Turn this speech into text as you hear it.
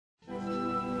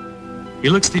He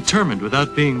looks determined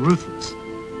without being ruthless.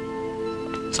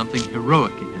 Something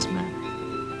heroic in his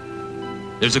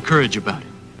manner. There's a courage about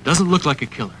him. Doesn't look like a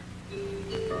killer.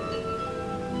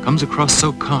 Comes across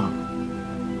so calm.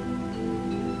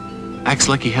 Acts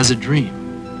like he has a dream.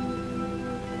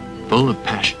 Full of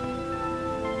passion.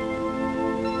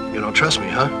 You don't trust me,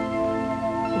 huh?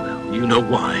 Well, you know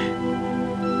why.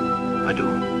 I do.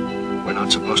 We're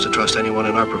not supposed to trust anyone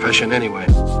in our profession anyway.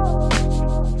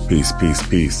 Peace, peace,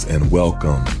 peace, and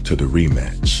welcome to The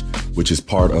Rematch, which is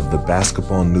part of the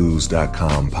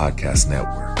BasketballNews.com podcast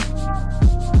network.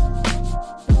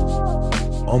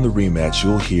 On The Rematch,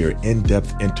 you'll hear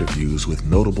in-depth interviews with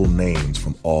notable names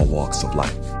from all walks of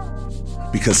life.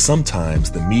 Because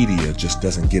sometimes the media just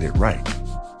doesn't get it right.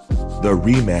 The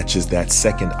Rematch is that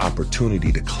second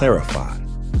opportunity to clarify,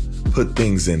 put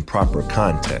things in proper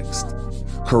context,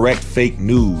 correct fake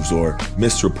news or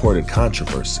misreported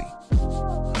controversy.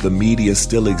 The media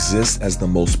still exists as the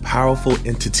most powerful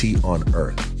entity on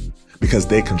earth because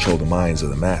they control the minds of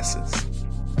the masses.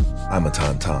 I'm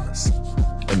Matan Thomas,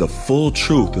 and the full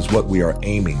truth is what we are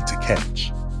aiming to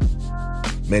catch.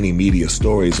 Many media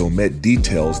stories omit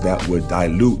details that would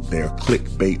dilute their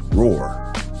clickbait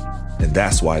roar, and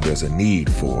that's why there's a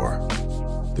need for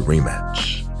the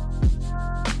rematch.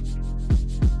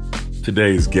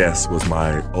 Today's guest was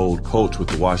my old coach with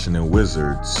the Washington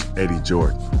Wizards, Eddie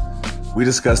Jordan. We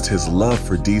discussed his love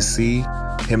for DC,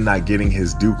 him not getting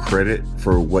his due credit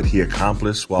for what he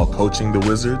accomplished while coaching the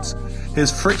Wizards,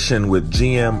 his friction with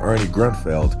GM Ernie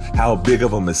Grunfeld, how big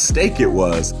of a mistake it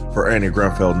was for Ernie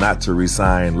Grunfeld not to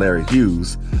re-sign Larry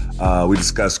Hughes. We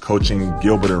discussed coaching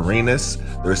Gilbert Arenas,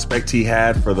 the respect he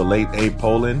had for the late Abe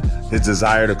Pollin, his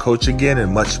desire to coach again,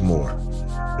 and much more.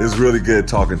 It was really good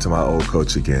talking to my old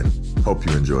coach again. Hope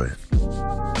you enjoy it.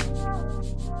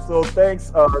 So thanks,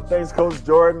 Coach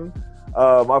Jordan.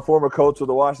 My former coach of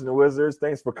the Washington Wizards.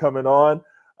 Thanks for coming on.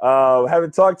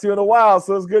 Haven't talked to you in a while,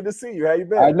 so it's good to see you. How you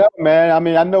been? I know, man. I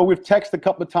mean, I know we've texted a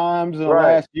couple of times in the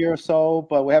last year or so,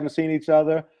 but we haven't seen each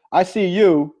other. I see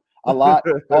you a lot,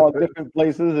 all different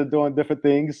places and doing different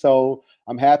things. So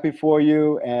I'm happy for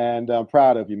you, and I'm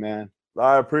proud of you, man.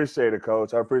 I appreciate it,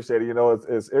 Coach. I appreciate it. You know,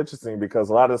 it's interesting because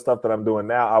a lot of the stuff that I'm doing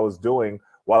now, I was doing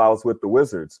while I was with the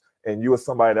Wizards. And you were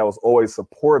somebody that was always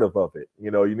supportive of it. You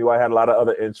know, you knew I had a lot of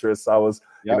other interests. I was,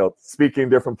 you know, speaking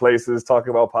different places, talking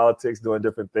about politics, doing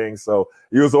different things. So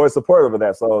you was always supportive of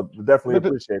that. So definitely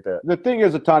appreciate that. The thing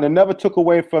is, Atan, it never took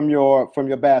away from your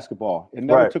basketball. It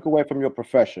never took away from your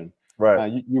profession.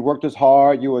 Right. You worked as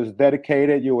hard. You was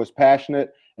dedicated. You was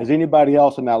passionate as anybody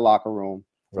else in that locker room.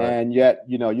 Right. And yet,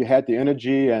 you know, you had the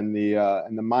energy and the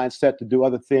mindset to do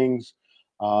other things.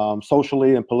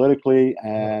 Socially and politically,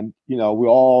 and you know, we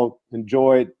all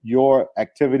enjoyed your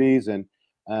activities and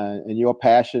your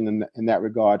passion in that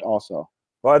regard also.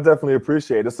 Well, I definitely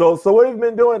appreciate it. So what have you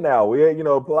been doing now? You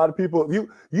know, a lot of people,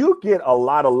 you get a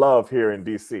lot of love here in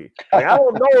DC. Like, I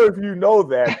don't know if you know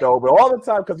that though, but all the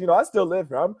time, because you know, I still live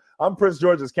here. I'm Prince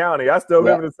George's County. I still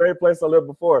live in the same place I lived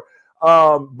before.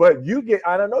 But you get,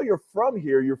 and I know you're from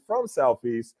here. You're from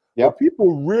Southeast. Yeah.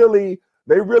 People really.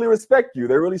 They really respect you.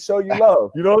 They really show you love.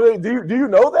 You know, do you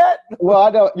know that? Well, I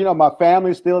don't. You know, my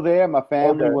family's still there. My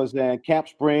family was in Camp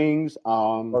Springs.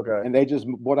 And they just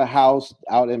bought a house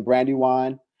out in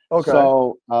Brandywine. Okay.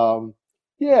 So,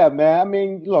 yeah, man. I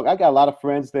mean, look, I got a lot of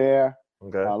friends there.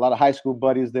 Okay. A lot of high school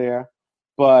buddies there.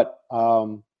 But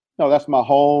no, that's my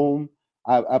home.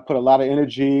 I put a lot of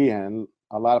energy and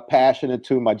a lot of passion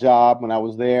into my job when I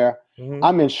was there. Mm-hmm.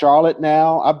 I'm in Charlotte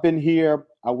now. I've been here.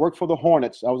 I worked for the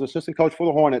Hornets. I was assistant coach for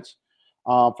the Hornets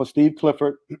for Steve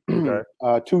Clifford 2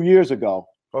 years ago.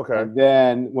 Okay. And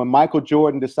then when Michael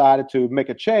Jordan decided to make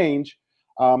a change,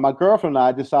 my girlfriend and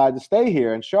I decided to stay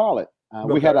here in Charlotte.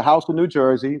 We had a house in New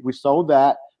Jersey. We sold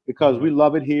that because we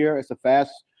love it here. It's a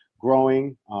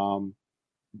fast-growing,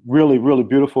 really, really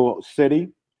beautiful city.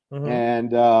 Mm-hmm.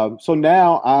 And so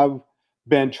now I've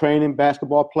been training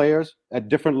basketball players at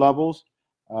different levels,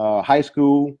 high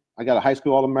school. I got a high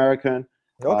school All-American.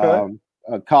 Okay.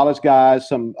 College guys,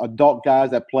 some adult guys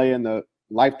that play in the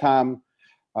Lifetime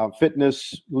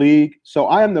Fitness League. So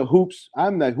I'm the hoops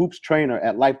trainer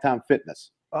at Lifetime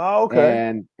Fitness. Oh,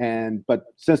 okay. But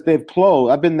since they've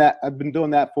closed, I've been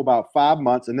doing that for about 5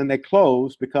 months, and then they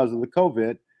closed because of the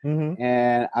COVID. Mm-hmm.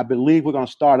 And I believe we're going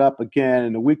to start up again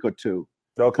in a week or two.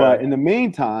 Okay. But in the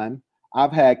meantime,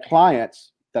 I've had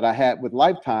clients that I had with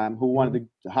Lifetime who wanted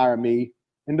to hire me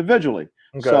individually.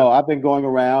 Okay. So I've been going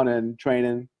around and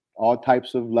training all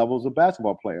types of levels of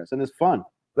basketball players, and it's fun.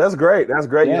 That's great. That's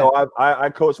great. Yeah. You know, I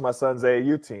coached my son's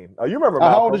AAU team. You remember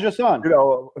Malcolm? How old is your son? You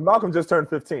know, Malcolm just turned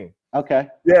 15. Okay.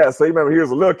 Yeah, so you remember he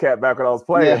was a little cat back when I was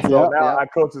playing. So now I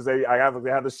coach I have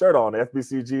the shirt on, the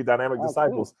FBCG Dynamic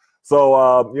Disciples. Cool. So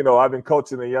I've been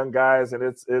coaching the young guys, and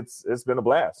it's been a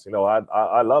blast.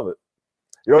 I love it.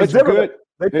 It's different.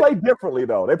 They play differently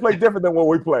though. They play different than what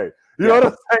we play. You know what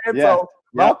I'm saying? Yeah. So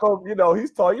Malcolm,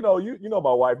 he's tall. You know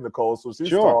my wife Nicole, so she's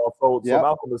tall. So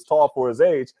Malcolm is tall for his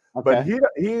age, but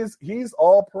he's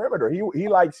all perimeter. He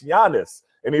likes Giannis,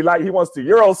 and he wants to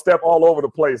Euro step all over the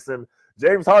place, and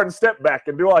James Harden step back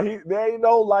and do all they ain't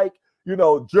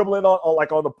dribbling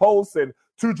on the post and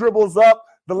 2 dribbles up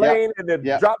the lane and then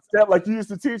drop step like you used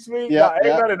to teach me. Ain't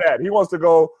none of that. He wants to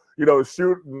go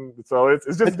shoot. And so it's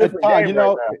just a different game right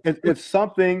now. It's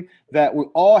something that we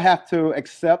all have to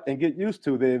accept and get used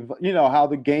to. How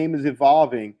the game is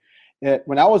evolving.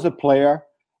 When I was a player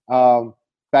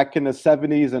back in the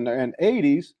 70s and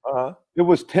 80s, it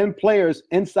was 10 players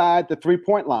inside the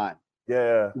 3-point line.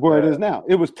 Where it is now.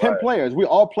 It was 10 players. We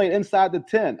all played inside the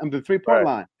 3-point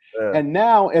line. And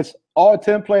now it's all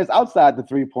 10 players outside the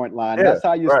 3-point line. That's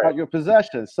how you start your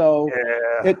possession. So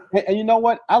and you know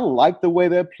what? I like the way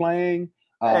they're playing.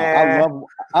 I know,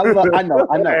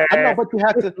 but you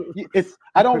have to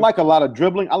I don't like a lot of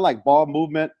dribbling. I like ball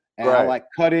movement, and I like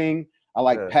cutting, I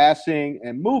like passing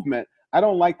and movement. I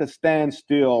don't like the stand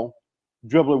still,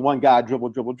 dribbling one guy,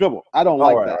 dribble. I don't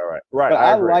like that. Right. But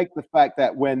I like the fact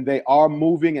that when they are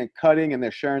moving and cutting and they're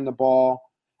sharing the ball,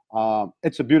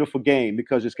 it's a beautiful game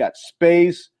because it's got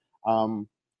space,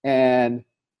 and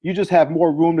you just have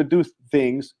more room to do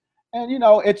things. And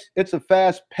it's a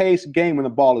fast-paced game when the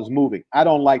ball is moving. I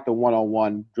don't like the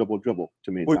one-on-one dribble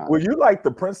too many times. Well, you like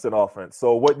the Princeton offense.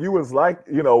 So what you was like,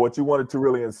 what you wanted to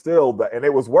really instill, and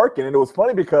it was working. And it was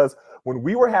funny because when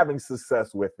we were having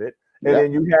success with it, and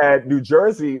then you had New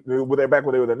Jersey, back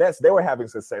when they were the Nets, they were having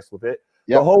success with it.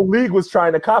 The whole league was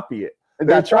trying to copy it.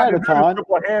 They're trying to do a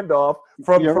triple handoff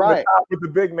from the top with the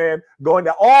big man going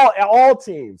to all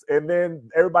teams, and then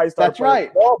everybody started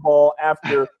playing small ball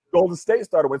after Golden State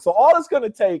started winning. So all it's going to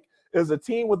take is a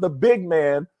team with a big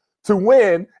man to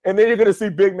win, and then you're going to see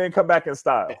big men come back in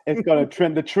style. It's going to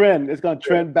trend the trend. It's going to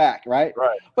trend back, right?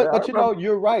 Right. But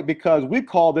you're right, because we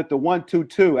called it the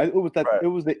 1-2-2. It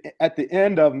was at the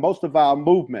end of most of our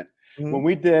movement. Mm-hmm. When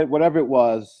we did whatever it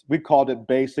was, we called it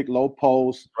basic, low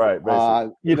post,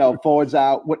 forwards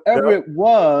out, whatever it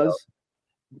was.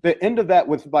 The end of that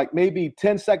was like maybe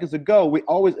 10 seconds ago, we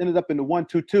always ended up in the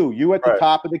 1-2-2. You at the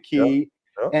top of the key,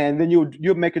 and then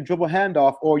you make a dribble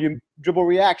handoff or you dribble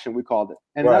reaction, we called it.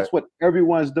 And that's what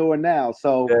everyone's doing now.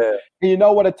 So, and you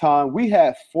know what, a time we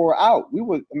had 4 out.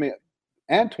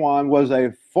 Antoine was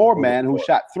a 4-man who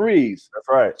shot threes. That's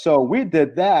right. So we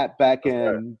did that back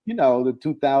in, the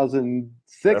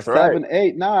 2006, 7,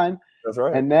 8, 9. That's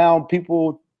right. And now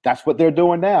that's what they're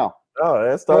doing now. Oh,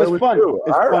 that started with fun. You.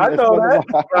 I know that.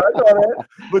 I know that.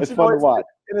 But it's fun to watch.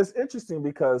 And it's interesting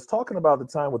because talking about the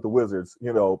time with the Wizards,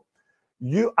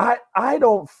 I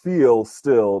don't feel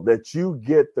still that you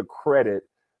get the credit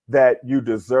that you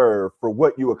deserve for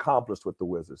what you accomplished with the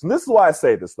Wizards. And this is why I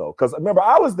say this, though, because remember,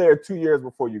 I was there 2 years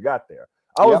before you got there.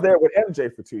 I was there with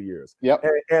MJ for 2 years.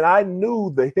 And I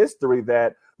knew the history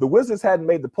that the Wizards hadn't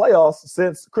made the playoffs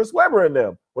since Chris Webber and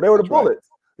them, when they were the Bullets.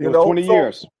 It was 20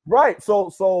 years. Right.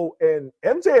 So and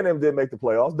MJ and them didn't make the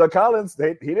playoffs. Doug Collins,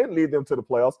 he didn't lead them to the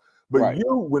playoffs. But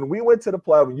when we went to the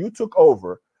playoffs, when you took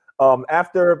over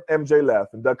after MJ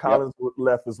left and Doug Collins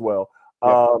left as well,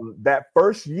 that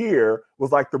first year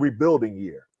was like the rebuilding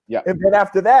year. And then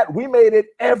after that, we made it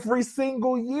every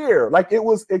single year. Like it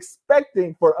was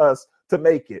expecting for us to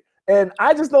make it. And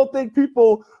I just don't think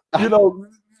people,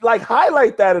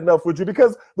 highlight that enough with you,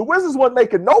 because the Wizards weren't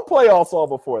making no playoffs all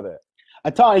before that. I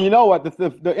tell you, you know what?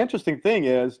 The interesting thing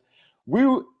is,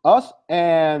 us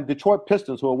and Detroit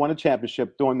Pistons, who won a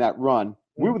championship during that run,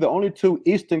 we were the only 2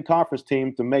 Eastern Conference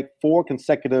teams to make 4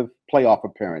 consecutive playoff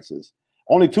appearances.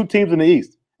 Only 2 teams in the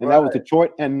East, and that was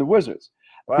Detroit and the Wizards.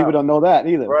 Wow. People don't know that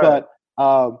either. Right.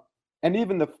 But and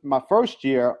even my first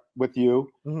year with you,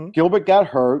 Gilbert got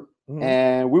hurt,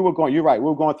 and we were going. You're right. We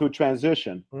were going through a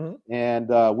transition,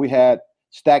 and we had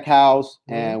Stackhouse,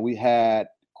 and we had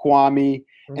Kwame.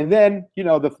 And then,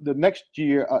 the next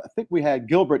year, I think we had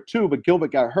Gilbert too, but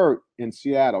Gilbert got hurt in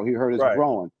Seattle. He hurt his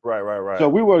groin. Right. So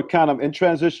we were kind of in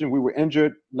transition. We were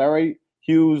injured. Larry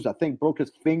Hughes, I think, broke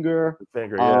his finger.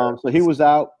 So he was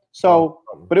out. So,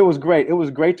 but it was great. It was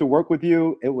great to work with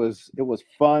you. It was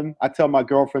fun. I tell my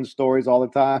girlfriend stories all the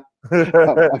time. We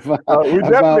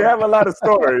definitely have a lot of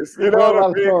stories. We have a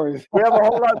lot of stories. We have a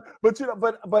whole lot.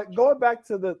 But going back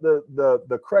to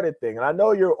the credit thing, and I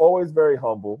know you're always very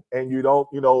humble and you don't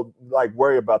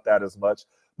worry about that as much.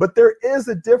 but there is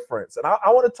a difference. And I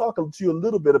want to talk to you a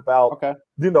little bit about,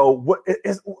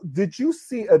 did you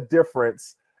see a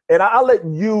difference? And I'll let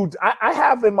you, I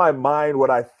have in my mind what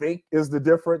I think is the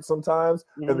difference sometimes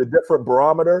and the different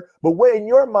barometer. But what in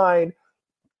your mind,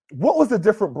 what was the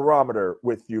different barometer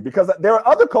with you? Because there are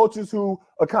other coaches who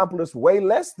accomplished way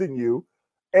less than you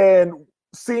and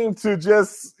seem to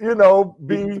just,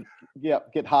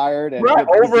 get hired and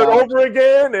over and over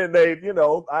again. And they,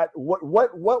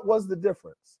 what was the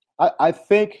difference? I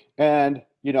think, and,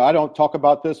 I don't talk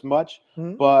about this much,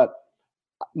 but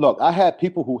look, I had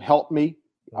people who helped me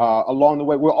along the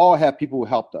way. We all have people who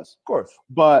helped us. Of course.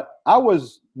 But I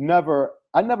never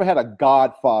had a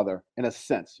godfather in a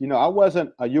sense. I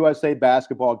wasn't a USA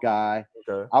basketball guy.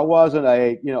 Okay. I wasn't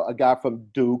a guy from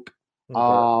Duke. Okay.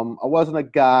 I wasn't a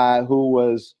guy who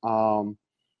was,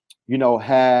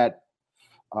 had,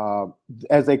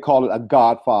 as they call it, a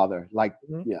godfather. Like,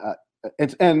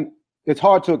 it's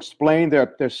hard to explain.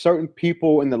 There's certain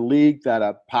people in the league that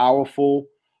are powerful,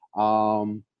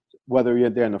 whether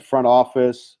they're in the front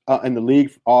office, in the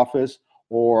league office,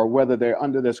 or whether they're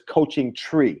under this coaching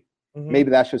tree.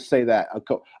 Maybe I should say that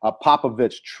a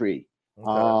Popovich tree,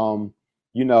 a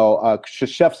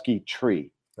Krzyzewski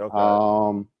tree,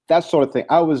 that sort of thing.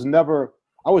 I was never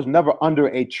under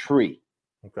a tree.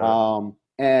 Okay.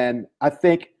 And I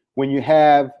think when you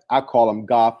have, I call them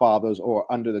godfathers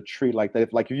or under the tree like that,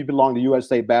 if you belong to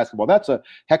USA Basketball, that's a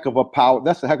heck of a power.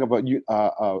 That's a heck of a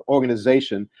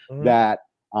organization that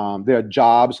there are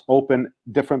jobs open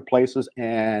different places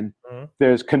and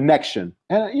there's connection.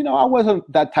 And, I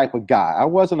wasn't that type of guy. I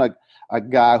wasn't a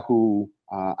guy who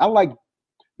I liked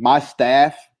my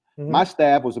staff. My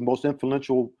staff was the most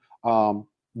influential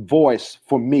voice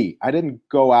for me. I didn't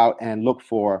go out and look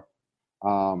for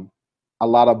a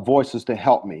lot of voices to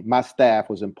help me. My staff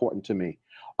was important to me.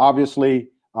 Obviously,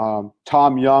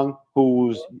 Tom Young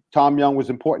was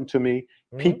important to me.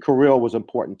 Pete Carrill was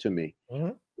important to me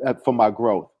for my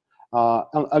growth.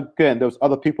 Again, there was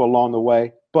other people along the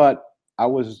way, but I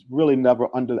was really never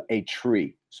under a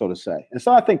tree, so to say. And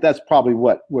so I think that's probably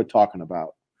what we're talking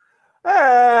about.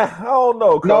 I don't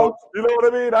know, Coach. No? You know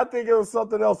what I mean? I think it was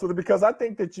something else with it because I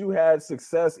think that you had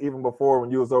success even before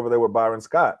when you was over there with Byron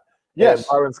Scott. Yes. And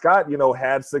Byron Scott,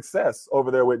 had success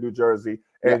over there with New Jersey.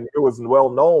 And it was well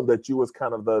known that you was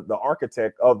kind of the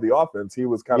architect of the offense. He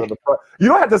was kind of you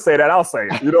don't have to say that. I'll say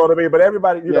it. You know what I mean? But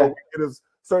everybody, it is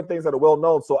certain things that are well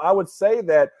known. So I would say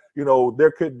that,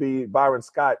 there could be Byron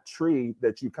Scott tree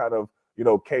that you kind of,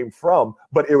 came from,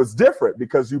 but it was different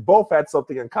because you both had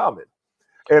something in common.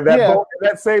 And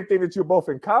that same thing that you're both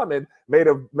in common may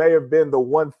have been the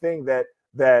one thing that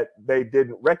they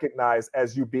didn't recognize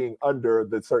as you being under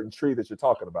the certain tree that you're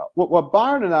talking about. Well,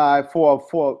 Byron and I, for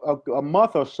a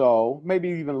month or so, maybe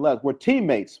even less, were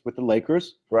teammates with the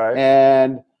Lakers. Right.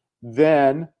 And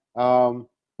then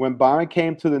when Byron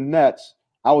came to the Nets,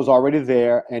 I was already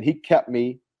there, and he kept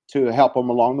me to help him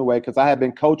along the way because I had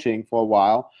been coaching for a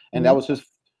while, and that was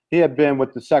he had been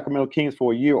with the Sacramento Kings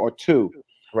for a year or two.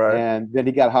 Right. And then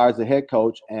he got hired as a head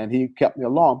coach, and he kept me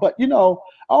along. But, I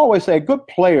always say good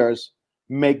players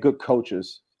make good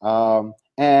coaches.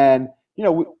 And,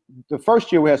 the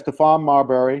first year we had Stephon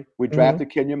Marbury. We drafted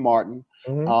Kenyon Martin.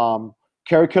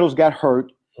 Kerry Kittles got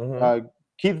hurt.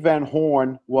 Keith Van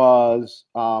Horn was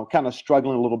kind of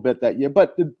struggling a little bit that year.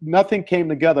 But nothing came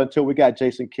together until we got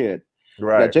Jason Kidd.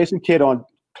 Right. We got Jason Kidd on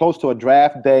close to a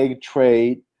draft day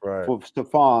trade for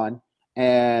Stephon.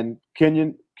 And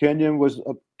Kenyon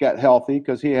got healthy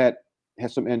because he had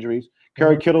some injuries.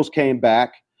 Kerry Kittles came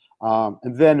back.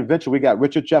 And then eventually we got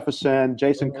Richard Jefferson,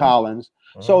 Jason Collins.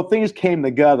 So things came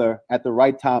together at the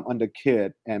right time under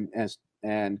Kidd and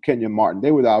Kenyon Martin.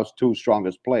 They were our two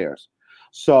strongest players.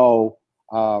 So,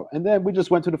 and then we just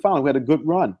went to the finals. We had a good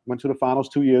run. Went to the finals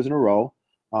 2 years in a row.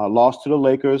 Lost to the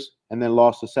Lakers and then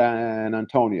lost to San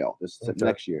Antonio this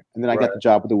next year. And then I got the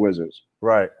job with the Wizards.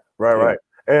 Right.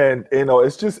 And,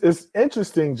 it's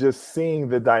interesting just seeing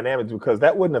the dynamics because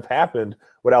that wouldn't have happened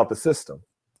without the system.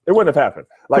 It wouldn't have happened.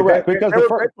 Correct, because they were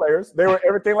great players. They were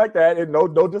everything like that. And no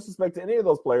disrespect to any of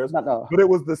those players. No. But it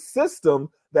was the system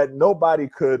that nobody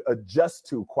could adjust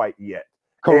to quite yet.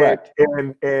 Correct.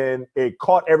 And it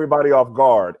caught everybody off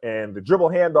guard. And the dribble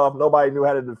handoff, nobody knew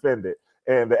how to defend it.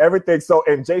 And everything. So,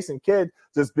 and Jason Kidd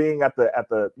just being at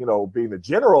the being the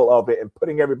general of it and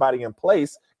putting everybody in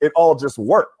place, it all just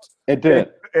worked. It did.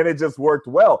 And it just worked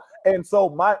well. And so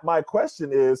my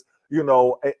question is,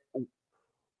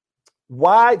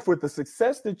 why, for the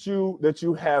success that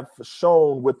you have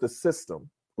shown with the system,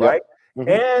 right?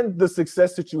 And the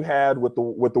success that you had with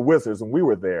the Wizards, and we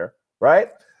were there,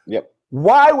 right? Yep.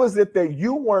 why was it that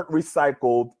you weren't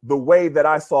recycled the way that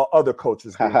I saw other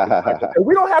coaches being recycled? And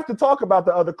we don't have to talk about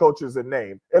the other coaches in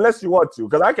name unless you want to,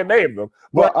 because I can name them.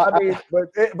 But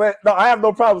but no, I have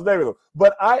no problems naming them.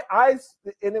 But and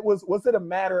it was it a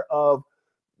matter of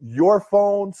your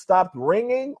phone stopped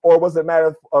ringing, or was it a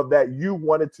matter of that you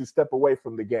wanted to step away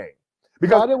from the game?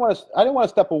 Because I didn't want to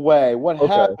step away. What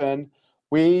happened?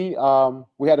 We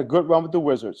had a good run with the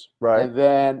Wizards, right? And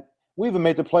then we even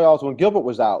made the playoffs when Gilbert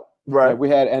was out. Right. And we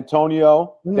had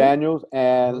Antonio Daniels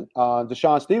and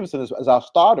Deshaun Stevenson as our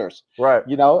starters. Right.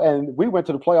 And we went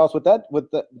to the playoffs with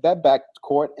that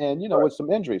backcourt and, with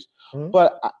some injuries.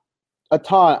 But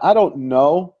Atan, I don't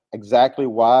know exactly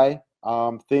why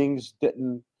things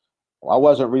didn't – I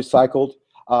wasn't recycled.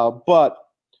 But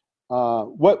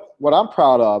what I'm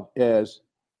proud of is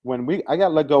when I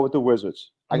got let go with the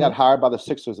Wizards, I got hired by the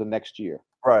Sixers the next year.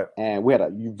 Right. And we had a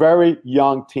very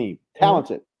young team,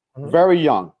 talented, very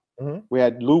young. We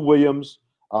had Lou Williams,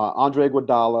 Andre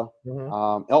Iguodala.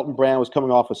 Elton Brand was coming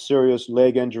off a serious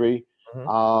leg injury.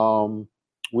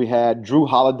 We had Drew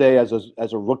Holiday as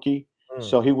a rookie,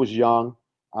 so he was young.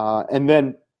 And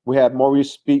then we had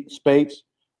Maurice Spates.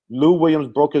 Lou Williams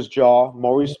broke his jaw.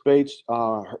 Maurice Spates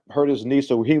hurt his knee,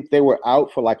 so they were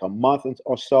out for like a month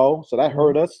or so. So that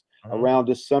hurt us around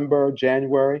December,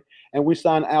 January. And we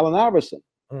signed Allen Iverson.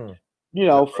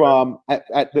 From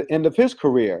at the end of his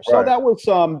career. So that was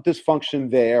some dysfunction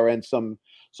there and some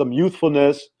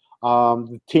youthfulness.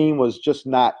 The team was just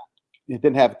it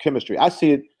didn't have chemistry. I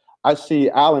see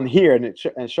Allen here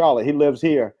in Charlotte. He lives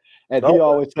here. And he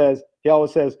always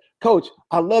says, Coach,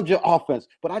 I loved your offense,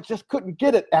 but I just couldn't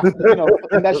get it after,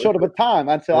 in that short of a time.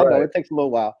 I said, I know it takes a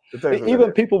little while.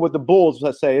 Even people with the Bulls,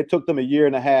 let's say, it took them a year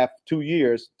and a half, 2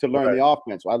 years to learn the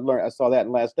offense. I saw that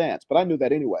in Last Dance, but I knew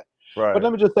that anyway. Right. But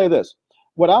let me just say this.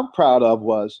 What I'm proud of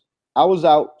was I was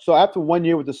out. So after 1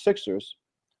 year with the Sixers,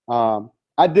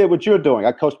 I did what you're doing.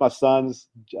 I coached my son's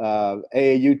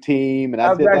AAU team, and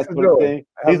I did that sort of thing.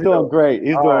 He's doing great.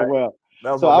 He's doing well.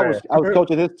 So I was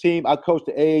coaching his team. I coached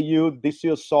the AAU,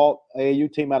 DC Assault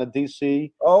AAU team out of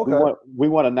DC. Oh, okay. We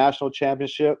won a national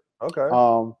championship. Okay.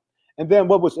 And then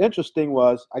what was interesting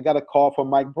was I got a call from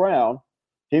Mike Brown.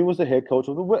 He was the head coach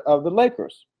of the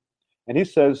Lakers, and he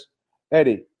says,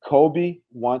 Eddie, Kobe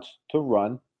wants to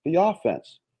run the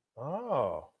offense.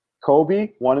 Oh.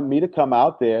 Kobe wanted me to come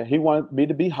out there. He wanted me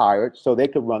to be hired so they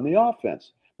could run the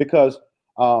offense because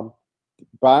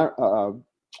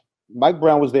Mike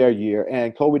Brown was there a year,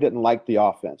 and Kobe didn't like the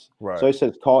offense. Right. So he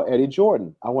said, call Eddie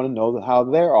Jordan. I want to know how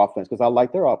their offense, because I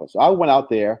like their offense. So I went out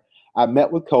there. I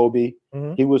met with Kobe.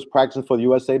 He was practicing for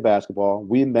USA Basketball.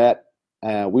 We met,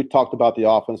 and we talked about the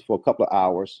offense for a couple of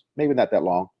hours, maybe not that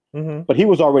long. But he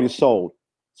was already sold.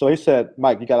 So he said,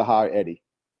 Mike, you got to hire Eddie.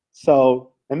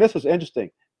 So, and this was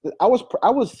interesting. I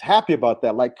was happy about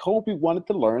that. Like Kobe wanted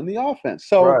to learn the offense.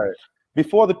 So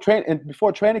before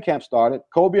training camp started,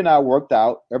 Kobe and I worked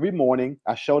out every morning.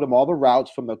 I showed him all the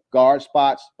routes from the guard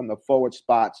spots, from the forward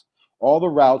spots, all the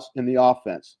routes in the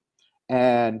offense.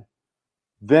 And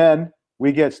then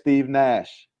we get Steve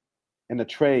Nash in the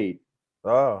trade.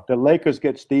 Oh. The Lakers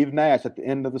get Steve Nash at the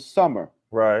end of the summer.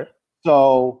 Right.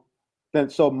 So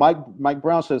Mike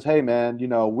Brown says, hey, man,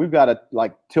 we've got to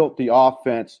tilt the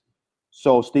offense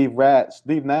so Steve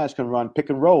Nash can run pick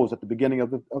and rolls at the beginning of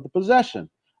the possession.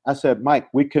 I said, Mike,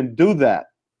 we can do that.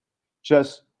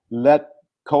 Just let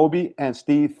Kobe and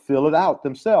Steve fill it out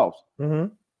themselves.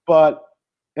 But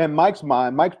in Mike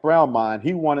Brown's mind,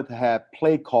 he wanted to have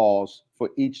play calls for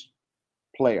each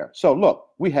player. So look,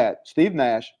 we had Steve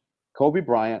Nash, Kobe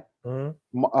Bryant, Paul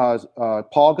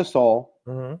Gasol,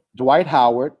 Dwight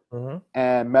Howard,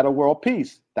 and Metta World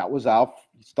Peace. That was our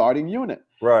starting unit.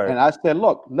 Right. And I said,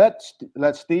 look, let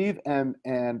Steve and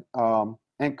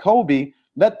Kobe,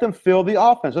 let them fill the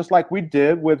offense, just like we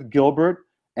did with Gilbert,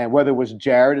 and whether it was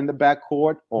Jared in the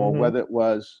backcourt or whether it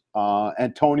was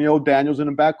Antonio Daniels in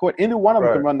the backcourt, any one of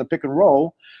them can run the pick and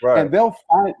roll, and they'll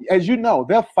find, as you know,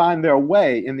 they'll find their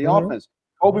way in the offense.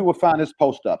 Kobe will find his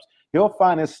post-ups. He'll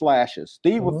find his slashes.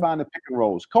 Steve will find the pick and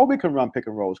rolls. Kobe can run pick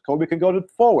and rolls. Kobe can go to the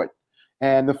forward,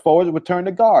 and the forwards would turn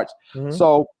to guards.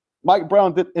 So Mike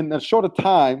Brown did, in a shorter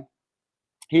time,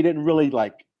 he didn't really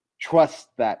trust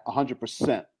that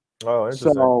 100%. Oh,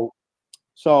 interesting.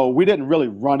 So we didn't really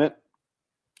run it,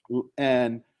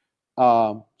 and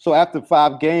so after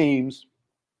 5 games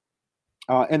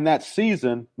in that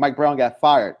season, Mike Brown got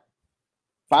fired.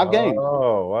 5 games.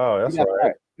 Oh, wow, that's all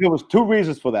right. There was 2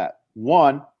 reasons for that.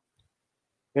 One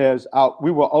is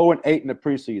we were 0-8 in the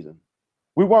preseason.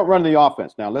 We weren't running the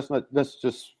offense. Now let's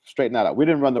just straighten that out. We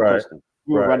didn't run the Pistons.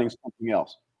 We were running something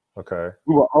else. Okay.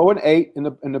 We were 0-8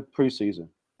 in the preseason.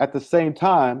 At the same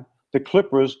time, the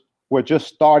Clippers were just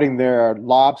starting their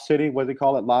Lob City. What do they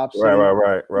call it? Lob City.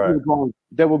 Right.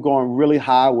 They were going really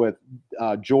high with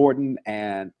Jordan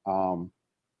and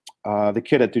the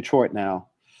kid at Detroit now.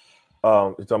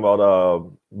 You're talking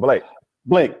about Blake.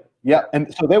 Blake. Yeah,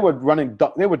 and so they were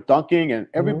they were dunking, and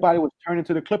everybody was turning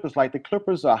to the Clippers. Like, the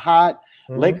Clippers are hot,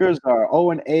 Lakers are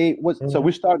 0-8. So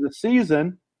we started the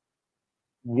season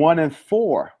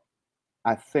 1-4,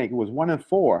 I think it was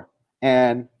 1-4,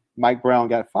 and Mike Brown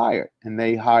got fired, and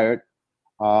they hired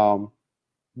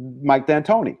Mike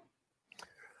D'Antoni.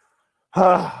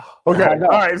 Okay, all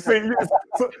right. See,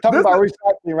 talking about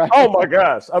recycling, right? Oh my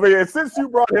gosh! I mean, since you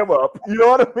brought him up, you know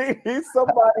what I mean. He's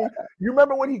somebody. You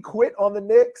remember when he quit on the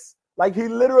Knicks? Like, he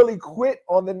literally quit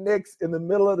on the Knicks in the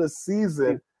middle of the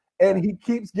season, and he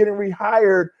keeps getting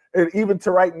rehired. And even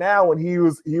to right now, when he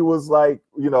was like,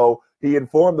 you know, he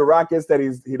informed the Rockets that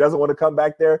he doesn't want to come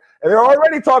back there, and they're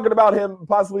already talking about him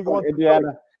possibly going to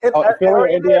Indiana.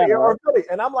 Indiana or Philly.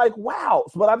 And I'm like, wow.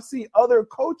 But I've seen other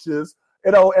coaches,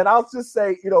 you know, and I'll just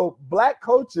say, you know, black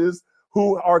coaches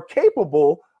who are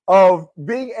capable of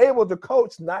being able to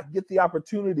coach not get the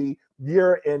opportunity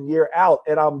year in, year out.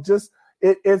 And I'm just,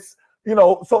 it's, you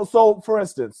know, so for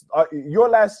instance, your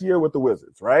last year with the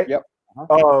Wizards, right? Yep.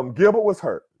 Gilbert was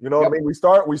hurt. You know what I mean? We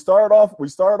started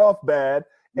off bad.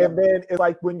 And then it's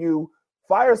like when you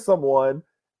fire someone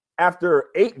after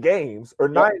 8 games or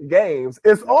 9 games,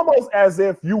 it's almost as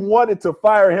if you wanted to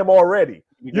fire him already.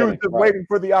 You were just waiting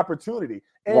for the opportunity.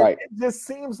 And it just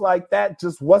seems like that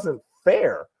just wasn't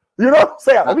fair. You know what I'm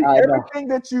saying? I mean, everything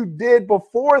that you did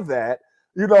before that,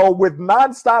 you know, with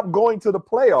nonstop going to the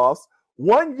playoffs,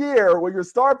 1 year where your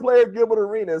star player Gilbert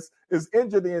Arenas is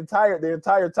injured the entire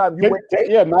time. You went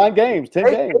 9 games, 10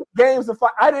 games. 8 games to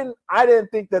fight. I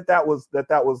didn't think that was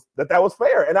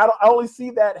fair. And I only see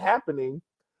that happening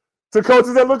to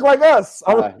coaches that look like us.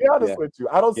 I'm gonna be honest with you.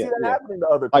 I don't see that happening to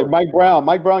other coaches. Like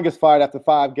Mike Brown gets fired after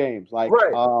 5 games. Like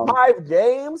 5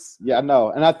 games? Yeah, I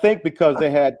know. And I think because they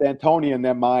had D'Antoni in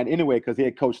their mind anyway, because he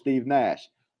had coached Steve Nash.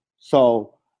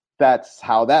 So that's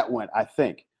how that went, I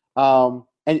think. And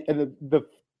the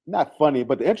not funny,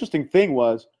 but the interesting thing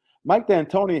was Mike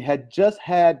D'Antoni had just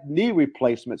had knee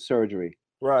replacement surgery.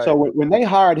 Right. So when they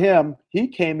hired him, he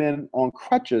came in on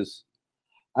crutches.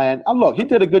 And look, he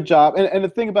did a good job. And the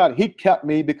thing about it, he kept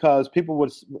me because people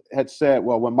had said,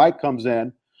 well, when Mike comes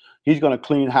in, he's going to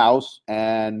clean house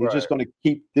and he's just going to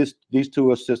keep these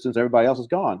 2 assistants. Everybody else is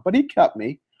gone. But he kept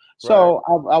me. So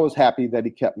I was happy that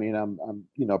he kept me, and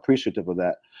I'm appreciative of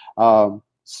that.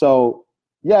 So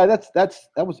yeah, that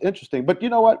was interesting. But you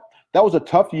know what? That was a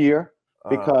tough year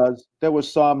because there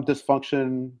was some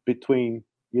dysfunction between,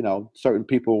 you know, certain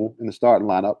people in the starting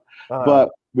lineup.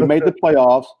 But we made the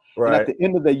playoffs. And at the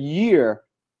end of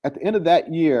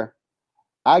that year,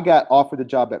 I got offered a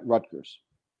job at Rutgers,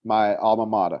 my alma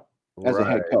mater, as a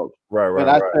head coach. And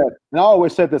I said, and I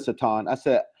always said this to Ton, I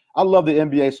said, I love the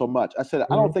NBA so much. I said,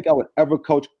 I don't think I would ever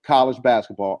coach college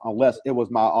basketball unless it was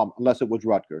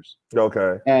Rutgers.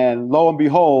 Okay. And lo and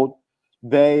behold,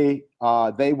 they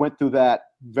went through that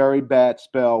very bad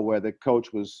spell where the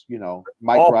coach was, you know,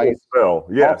 Mike Wright. Spell.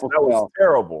 Yes, that was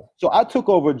terrible. So I took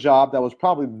over a job that was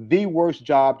probably the worst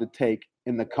job to take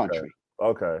in the country.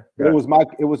 Okay. It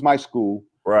was my school.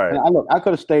 Right. And I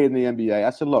could have stayed in the NBA.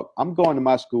 I said, look, I'm going to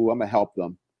my school. I'm gonna help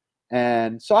them.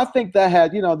 And so I think that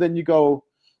had, you know, then you go.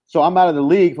 So I'm out of the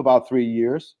league for about 3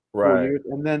 years. 4 years,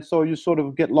 and then so you sort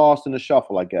of get lost in the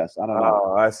shuffle, I guess. I don't know.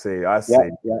 Oh, I see.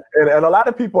 Yeah. And a lot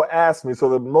of people ask me.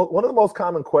 So one of the most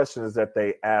common questions that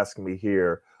they ask me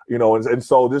here, you know, and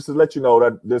so just to let you know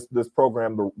that this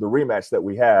program, the rematch that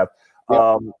we have,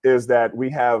 is that we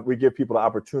give people the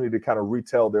opportunity to kind of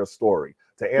retell their story,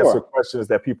 to answer questions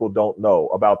that people don't know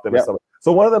about them.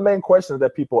 So one of the main questions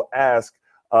that people ask,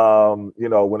 you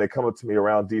know, when they come up to me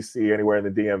around DC, anywhere in the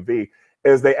DMV,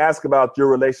 is they ask about your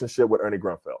relationship with Ernie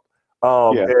Grunfeld.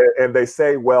 And they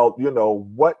say, well, you know,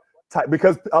 what type,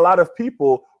 because a lot of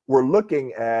people were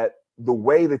looking at the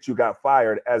way that you got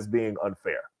fired as being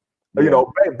unfair, you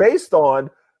know, based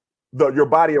on your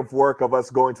body of work of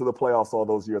us going to the playoffs all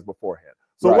those years beforehand.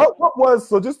 So what was,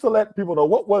 so just to let people know,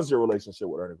 what was your relationship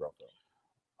with Ernie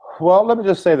Grunfeld? Well, let me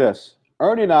just say this.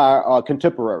 Ernie and I are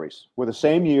contemporaries. We're the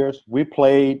same years. We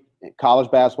played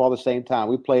college basketball at the same time.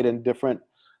 We played in different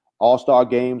all-star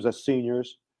games as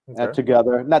seniors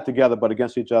together, not together, but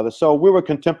against each other. So we were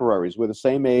contemporaries. We're the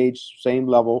same age, same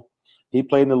level. He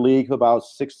played in the league for about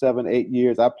 6, 7, 8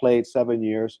 years. I played 7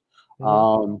 years.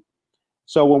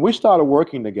 So when we started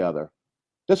working together,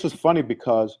 this was funny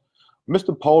because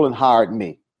Mr. Poland hired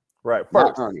me. Right.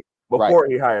 Not Ernie. before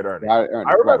he hired Ernie. I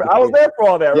remember. I was there for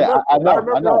all that. Yeah, I know.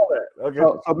 remember all that. Okay.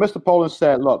 So Mr. Poland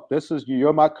said, "Look,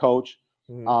 you're my coach."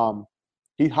 Mm-hmm.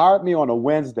 He hired me on a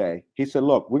Wednesday. He said,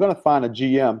 "Look, we're going to find a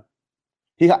GM."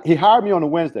 He hired me on a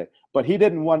Wednesday, but he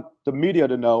didn't want the media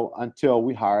to know until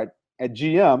we hired a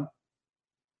GM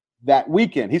that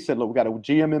weekend. He said, "Look, we got a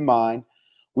GM in mind.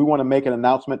 We want to make an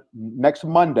announcement next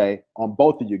Monday on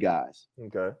both of you guys."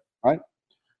 Okay. Right.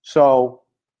 So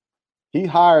he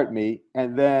hired me,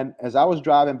 and then as I was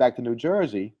driving back to New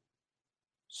Jersey,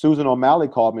 Susan O'Malley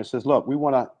called me and says, "Look, we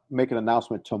want to make an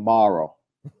announcement tomorrow.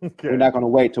 Okay. We're not going to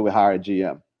wait till we hire a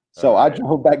GM." So I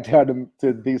drove back down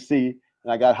to DC,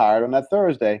 and I got hired on that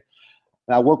Thursday.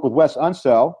 And I worked with Wes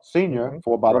Unseld, Sr.,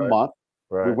 for about a month.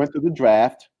 Right. We went through the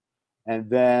draft, and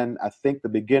then I think the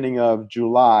beginning of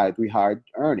July, we hired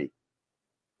Ernie.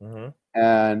 Mm-hmm.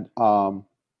 And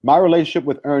my relationship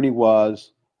with Ernie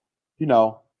was,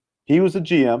 he was a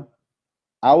GM.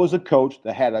 I was a coach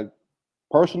that had a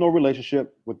personal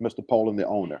relationship with Mr. Poland, the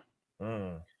owner.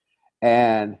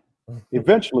 And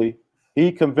eventually,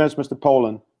 he convinced Mr.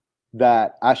 Poland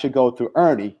that I should go through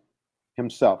Ernie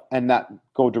himself and not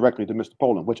go directly to Mr.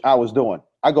 Poland, which I was doing.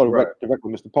 I go directly with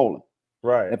Mr. Poland.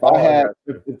 Right.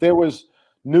 If there was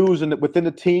news within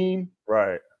the team,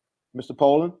 right, Mr.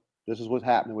 Poland, this is what's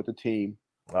happening with the team.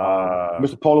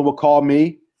 Mr. Poland will call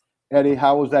me, "Eddie,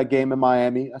 how was that game in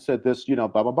Miami?" I said this, blah,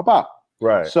 blah, blah, blah.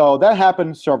 Right. So that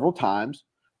happened several times.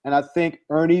 And I think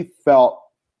Ernie felt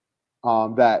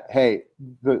that, hey,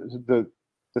 the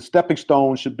stepping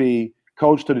stone should be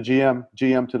coach to the GM,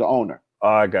 GM to the owner.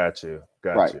 I got you.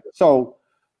 Got you. So,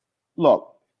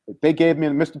 look,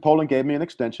 Mr. Poland gave me an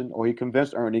extension, or he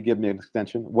convinced Ernie to give me an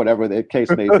extension, whatever the case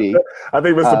may be. I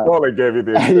think Mr. Poland gave you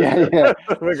the extension. Yeah.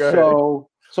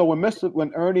 So when Mr.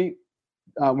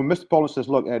 Poland says,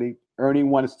 "Look, Eddie, Ernie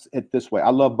wants it this way. I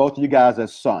love both of you guys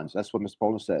as sons." That's what Mr.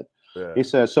 Poland said. Yeah. He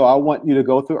said, "So I want you to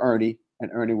go through Ernie, and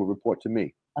Ernie will report to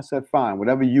me." I said, "Fine,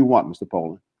 whatever you want, Mr.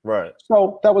 Poland." Right.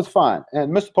 So that was fine.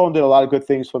 And Mr. Poland did a lot of good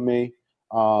things for me.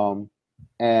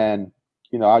 And,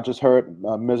 I just heard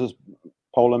Mrs.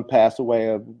 Poland passed away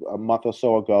a month or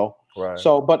so ago. Right.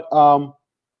 So,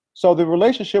 so the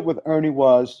relationship with Ernie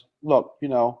was, look,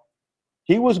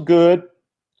 he was good.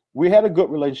 We had a good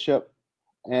relationship,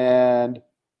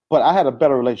 but I had a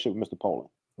better relationship with Mr. Poland.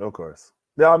 Of course.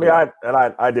 Yeah, I mean,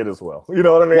 I did as well. You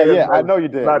know what I mean? Yeah, I know you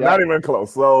did. Not even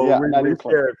close. So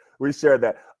we shared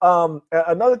that.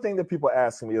 Another thing that people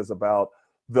ask me is about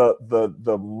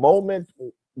the moment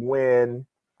when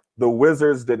the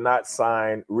Wizards did not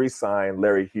re-sign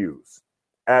Larry Hughes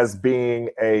as being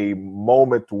a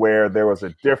moment where there was a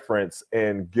difference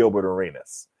in Gilbert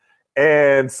Arenas.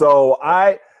 And so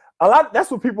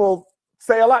that's what people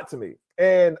say a lot to me.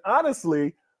 And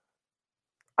honestly,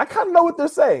 I kind of know what they're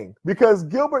saying, because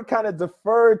Gilbert kind of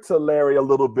deferred to Larry a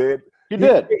little bit. He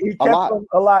did. He kept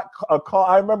a lot.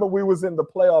 I remember we was in the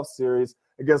playoff series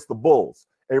against the Bulls.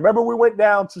 And remember we went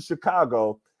down to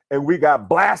Chicago and we got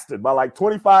blasted by like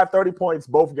 25, 30 points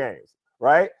both games,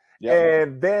 right? Yep.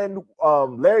 And then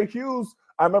Larry Hughes,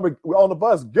 I remember on the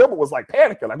bus, Gilbert was like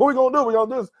panicking, like, "What are we going to do? We're going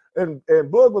to do this."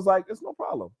 And Boog was like, "It's no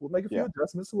problem. We'll make a few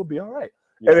adjustments and we'll be all right."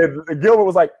 Yeah. And then Gilbert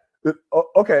was like,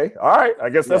 "Okay, all right, I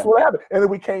guess that's what happened." And then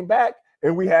we came back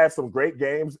and we had some great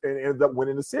games and ended up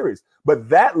winning the series. But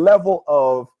that level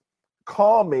of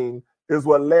calming is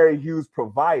what Larry Hughes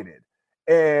provided.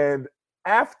 And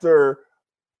after,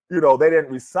 they didn't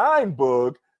resign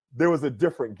Boog, there was a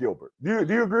different Gilbert. Do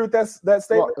you agree with that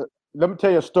statement? Well, let me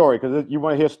tell you a story, because you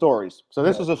want to hear stories. So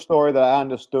this is a story that I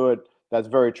understood that's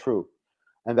very true,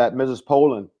 and that Mrs.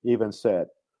 Poland even said.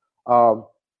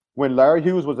 When Larry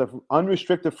Hughes was an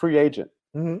unrestricted free agent,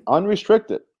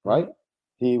 unrestricted, right?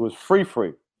 He was free.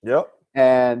 Yep.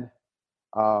 And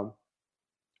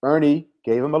Ernie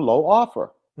gave him a low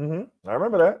offer. I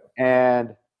remember that.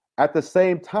 And at the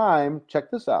same time, check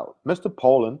this out. Mr.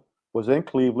 Poland was in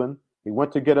Cleveland. He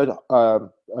went to get a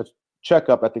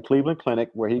checkup at the Cleveland Clinic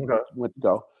where he went to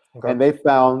go. Okay. And they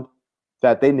found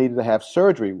that they needed to have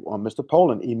surgery on Mr.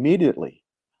 Poland immediately.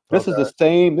 This is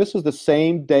the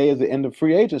same day as the end of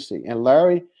free agency. And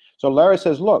Larry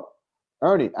says, "Look,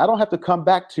 Ernie, I don't have to come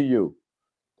back to you.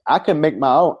 I can make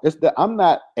my own. I'm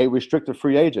not a restricted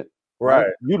free agent. Right.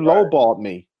 You lowballed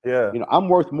me. Yeah. I'm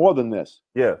worth more than this."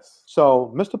 Yes.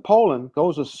 So Mr. Poland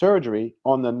goes to surgery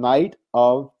on the night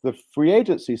of the free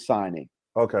agency signing.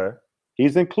 Okay.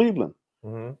 He's in Cleveland.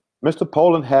 Mr.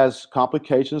 Poland has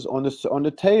complications on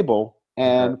the table.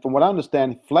 And from what I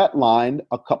understand, flatlined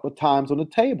a couple of times on the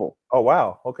table. Oh,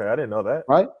 wow. Okay. I didn't know that.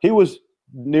 Right. He was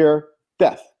near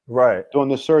death. Right. During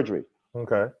the surgery.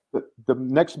 Okay. The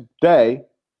next day,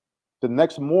 the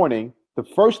next morning,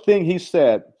 the first thing he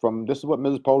said this is what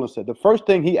Mrs. Poland said. The first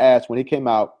thing he asked when he came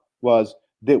out was,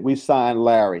 "Did we sign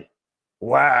Larry?"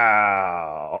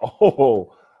 Wow.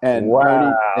 And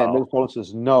Ernie and Mrs. Poland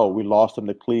says, "No, we lost him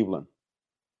to Cleveland."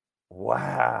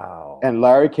 Wow. And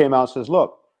Larry came out and says,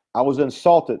 "Look, I was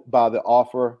insulted by the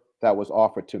offer that was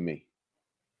offered to me."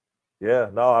 Yeah,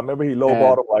 no, I remember he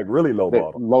lowballed him, like really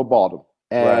lowballed him. Lowballed him.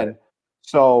 And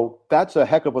so that's a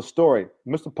heck of a story.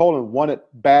 Mr. Poland wanted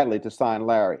badly to sign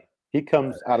Larry. He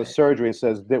comes out of surgery and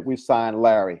says, "Did we sign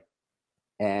Larry?"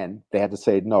 And they had to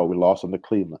say, "No, we lost him to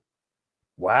Cleveland."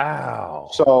 Wow.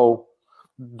 So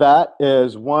that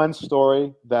is one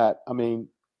story that, I mean,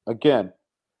 again,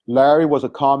 Larry was a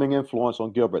calming influence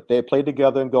on Gilbert. They played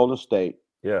together in Golden State.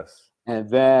 Yes. And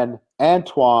then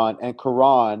Antoine and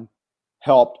Karan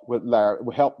helped with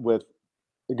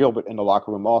Gilbert in the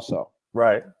locker room also.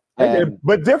 Right.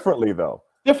 But differently, though.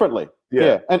 Differently.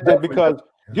 Yeah. And because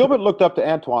Gilbert looked up to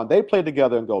Antoine. They played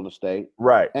together in Golden State.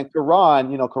 Right. And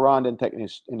Karan, Karan didn't take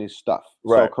any stuff.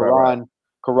 Right. So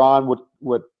Karan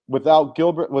would without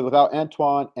Gilbert, without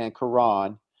Antoine and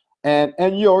Karan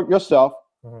and yourself,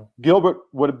 Gilbert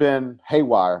would have been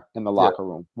haywire in the locker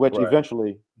room, which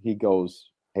eventually he goes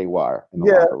haywire in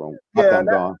the locker room.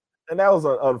 And that was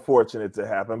unfortunate to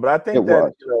happen. But I think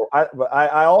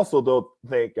I also don't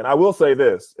think, and I will say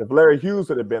this, if Larry Hughes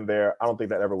had been there, I don't think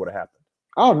that ever would have happened.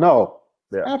 Oh, no.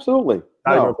 Yeah. Absolutely.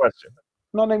 Not even a question.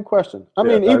 Not even a question. I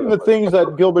mean, even the things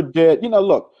that Gilbert did,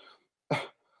 look,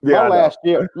 my last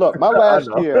year,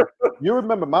 you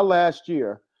remember my last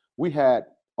year, we had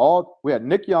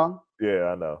Nick Young. Yeah,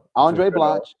 I know. Andre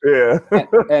Blatch. Yeah.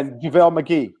 and JaVale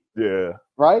McGee. Yeah.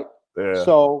 Right? Yeah.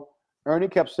 So Ernie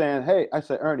kept saying, "Hey," I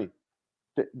said, "Ernie,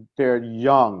 they're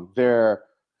young, they're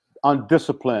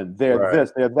undisciplined, they're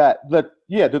this, they're that." But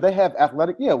do they have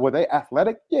athletic? Yeah. Were they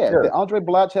athletic? Yeah. Did Andre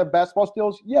Blatch have basketball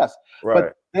skills? Yes. Right.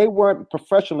 But they weren't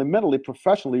mentally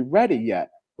professionally ready yet.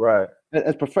 Right.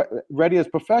 Ready as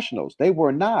professionals. They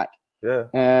were not. Yeah.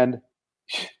 And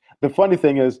the funny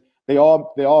thing is, they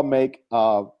all make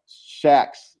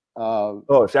Shaq's.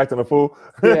 Shaq and the Fool.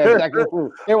 Yeah, Shaq and the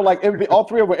Fool. They were like all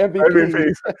three were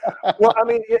MVPs. Well, I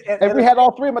mean, and we had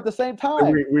all three of them at the same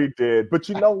time. We did, but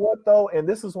you know what though, and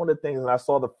this is one of the things, and I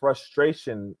saw the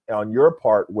frustration on your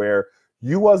part where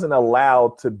you wasn't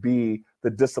allowed to be the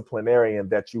disciplinarian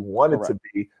that you wanted to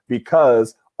be,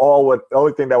 because the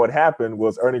only thing that would happen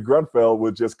was Ernie Grunfeld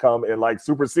would just come and like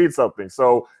supersede something.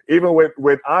 So even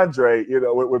with Andre,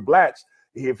 with Blatch,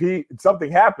 if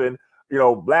something happened,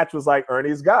 Blatch was like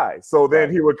Ernie's guy. So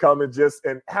then he would come and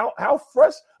how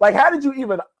fresh, like, how did you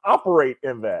even operate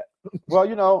in that?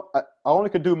 Well, I only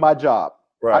could do my job.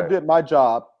 Right. I did my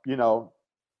job,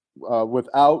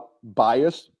 without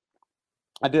bias.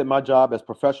 I did my job as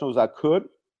professional as I could,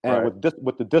 and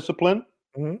with the discipline.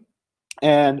 Mm-hmm.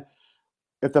 And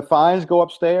if the fines go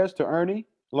upstairs to Ernie,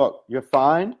 look, you're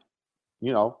fined,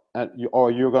 or I'm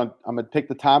gonna take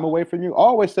the time away from you. I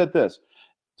always said this: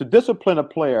 to discipline a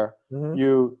player,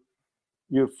 you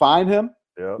fine him,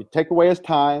 you take away his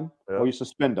time, or you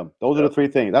suspend him. Those are the three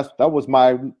things. That was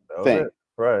my thing.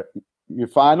 Right. You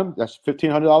fine him. That's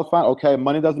 $1,500 fine. Okay,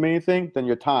 money doesn't mean anything. Then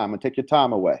your time. I'm gonna take your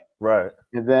time away. Right.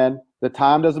 And then the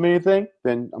time doesn't mean anything.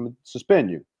 Then I'm gonna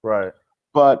suspend you. Right.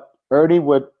 But Ernie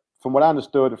would, from what I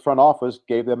understood, the front office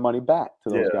gave their money back to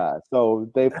those guys. So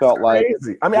they felt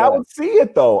crazy. I mean, I would see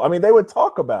it though. I mean, they would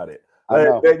talk about it.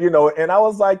 And I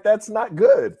was like, that's not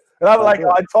good. And I was like,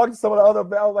 I talked to some of the other,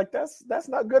 I was like, that's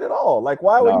not good at all. Like,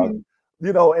 why would he,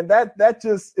 and that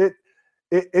just, it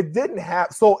didn't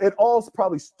have, so it all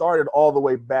probably started all the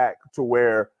way back to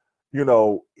where,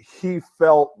 he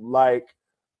felt like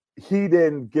he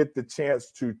didn't get the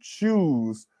chance to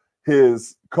choose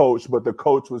his coach, but the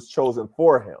coach was chosen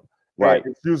for him. Right.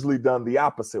 And it's usually done the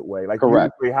opposite way. Like, you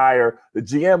usually hire the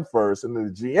GM first, and then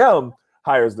the GM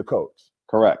hires the coach.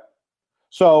 Correct.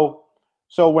 So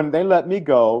when they let me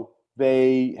go,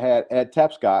 they had Ed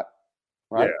Tapscott,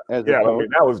 right? Yeah, I mean,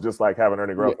 that was just like having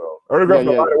Ernie Grunfeld. Yeah. Ernie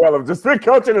Grunfeld might well have just been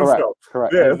coaching himself.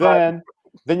 Correct. Yeah, and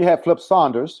then you had Flip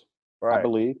Saunders, I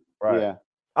believe. Right. Yeah.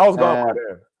 I was gone by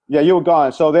then. Yeah, you were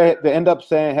gone. So they end up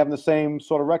having the same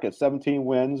sort of record, 17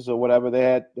 wins or whatever. They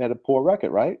had a poor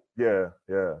record, right? Yeah.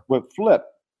 With Flip.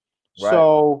 Right.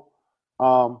 So,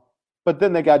 but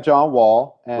then they got John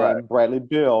Wall and Bradley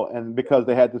Beal, and because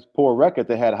they had this poor record,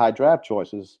 they had high draft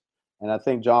choices. And I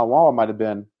think John Wall might have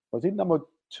been, was he number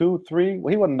 2, 3?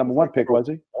 Well, he wasn't number 1 pick, was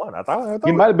he? I thought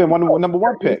he might have been number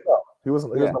 1 pick. He was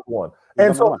number 1.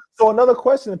 And so another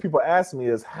question that people ask me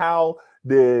is, how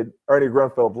did Ernie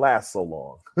Grunfeld last so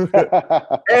long?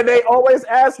 And they always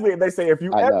ask me, and they say, if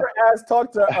you ever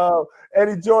talk to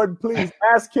Eddie Jordan, please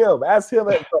ask him.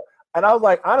 And I was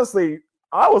like, honestly,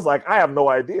 I was like, I have no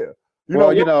idea.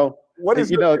 What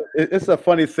is it's a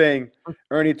funny thing.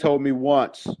 Ernie told me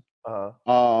once.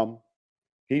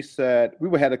 He said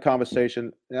we had a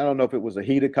conversation. And I don't know if it was a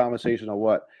heated conversation or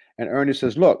what. And Ernie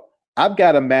says, "Look, I've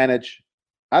got to manage.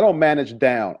 I don't manage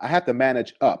down. I have to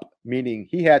manage up." Meaning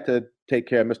he had to take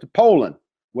care of Mr. Poland,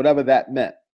 whatever that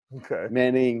meant. Okay.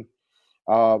 Meaning,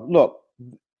 look,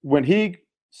 when he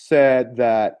said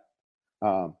that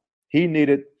he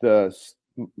needed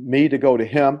me to go to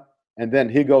him, and then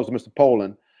he goes to Mr.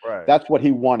 Poland. Right. That's what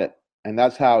he wanted, and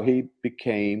that's how he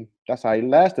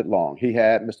lasted long. He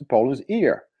had Mr. Poland's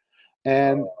ear.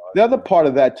 And the other part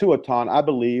of that too, Atan, I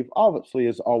believe, obviously,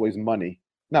 is always money.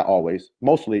 Not always,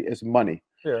 mostly it's money.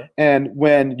 Yeah. And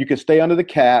when you can stay under the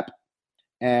cap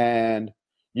and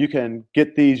you can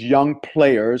get these young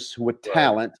players with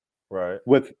talent,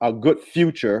 with a good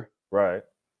future,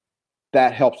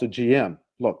 that helps the GM.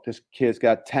 Look, this kid's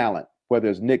got talent, whether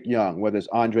it's Nick Young, whether it's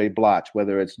Andre Bloch,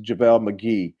 whether it's JaVale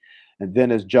McGee, and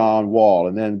then it's John Wall,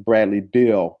 and then Bradley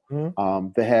Beal.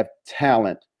 They have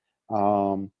talent.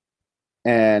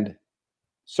 And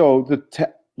so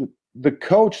the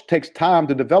coach takes time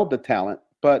to develop the talent,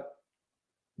 but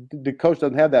the coach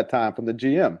doesn't have that time from the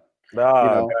GM.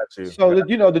 Got you. So the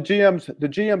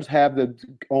GMs have the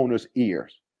owner's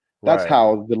ears. That's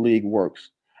how the league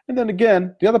works. And then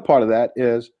again, the other part of that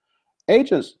is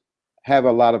agents have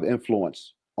a lot of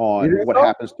influence on what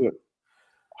happens to it.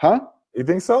 Huh? You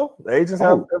think so? The agents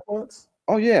have influence?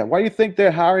 Oh yeah. Why do you think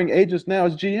they're hiring agents now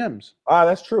as GMs?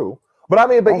 That's true. But I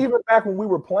mean, even back when we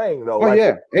were playing, though.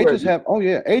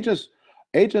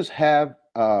 Agents have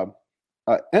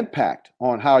impact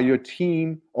on how your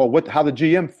team or how the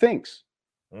GM thinks,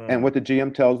 and what the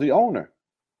GM tells the owner,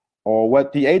 or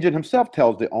what the agent himself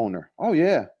tells the owner. Oh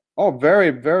yeah. Oh, very,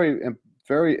 very,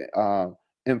 very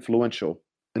influential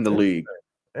in the league.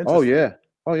 Oh yeah.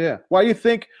 Oh yeah. Why do you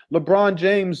think LeBron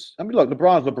James? I mean, look,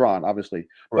 LeBron's LeBron, obviously,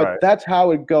 but that's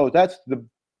how it goes. That's the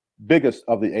biggest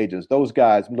of the agents. Those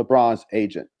guys, LeBron's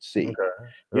agency,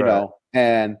 you know,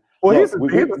 and he's a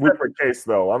separate case,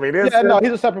 though. I mean, he's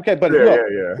a separate case. But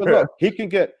look, he can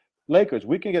get Lakers.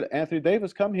 We can get Anthony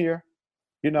Davis. Come here,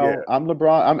 I'm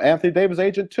LeBron. I'm Anthony Davis'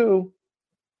 agent too,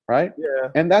 right? Yeah.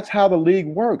 And that's how the league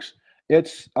works.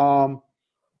 It's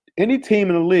any team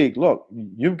in the league. Look,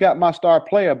 you've got my star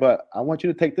player, but I want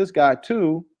you to take this guy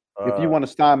too. If you want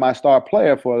to sign my star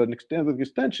player for an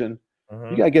extension,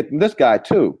 you got to get this guy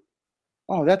too.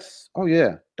 That's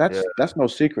no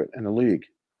secret in the league.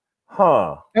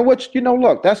 And which,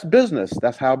 look, that's business.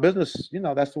 That's how business,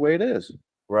 that's the way it is.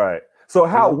 Right. So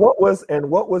what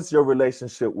was your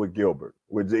relationship with Gilbert?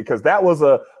 Because that was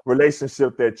a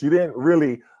relationship that you didn't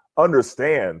really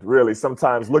understand, really,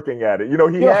 sometimes looking at it. And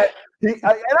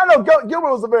I know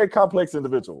Gilbert was a very complex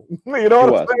individual. You know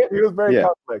what I'm saying? He was very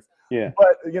complex. Yeah.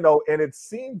 But, and it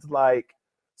seemed like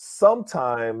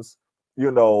sometimes,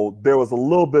 there was a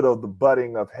little bit of the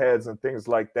butting of heads and things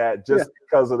like that, just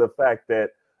because of the fact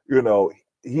that,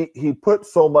 he put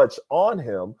so much on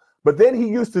him, but then he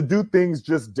used to do things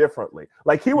just differently.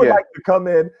 Like he would like to come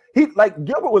in.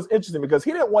 Gilbert was interesting because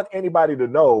he didn't want anybody to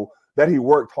know that he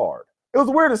worked hard. It was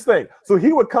the weirdest thing. So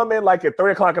he would come in like at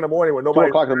 3 o'clock in the morning when nobody 2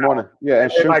 o'clock in the morning. Yeah.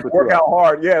 And like work out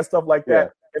hard. Yeah. Stuff like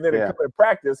that. And then he'd come in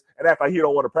practice and act like he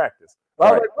don't want to practice.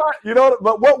 I was like, what?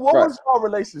 But what was our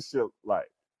relationship like?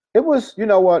 It was, you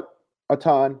know what,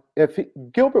 Atan,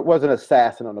 Gilbert was an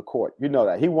assassin on the court. You know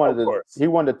that. He wanted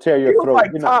to tear your throat.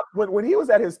 Like top, when he was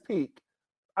at his peak,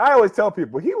 I always tell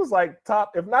people he was like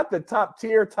top, if not the top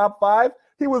tier, top 5,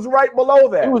 he was right below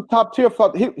that. He was top tier.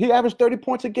 He averaged 30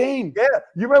 points a game. Yeah.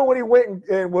 You remember when he went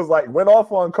and was went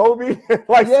off on Kobe?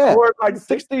 Scored like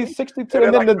 60, 62.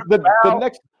 And then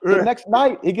the next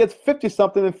night he gets 50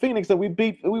 something in Phoenix that we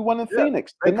won in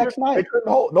Phoenix. The next night.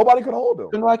 Nobody could hold him.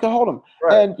 Nobody could hold him.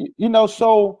 Right. And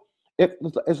so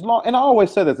as long, and I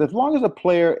always say this, as long as a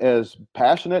player is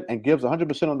passionate and gives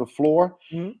 100% on the floor,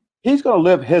 he's going to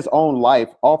live his own life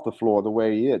off the floor the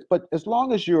way he is. But as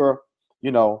long as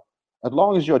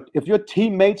if your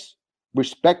teammates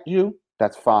respect you,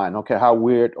 that's fine. Okay, how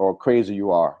weird or crazy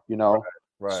you are,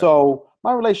 Right. So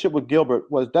my relationship with Gilbert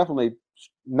was definitely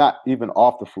not even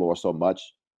off the floor so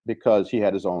much because he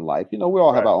had his own life. We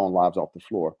all have our own lives off the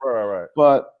floor. Right.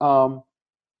 But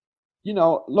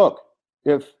look,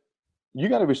 if you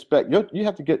got to respect, you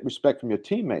have to get respect from your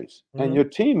teammates, and your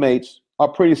teamates are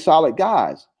pretty solid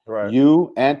guys. Right.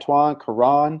 You, Antoine,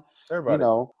 Karan, everybody.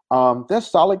 They're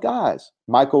solid guys.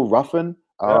 Michael Ruffin,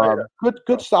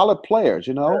 good solid players.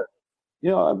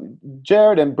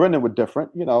 Jared and Brendan were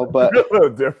different. But a little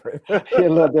different. A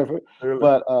little different.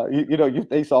 But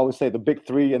they used to always say the big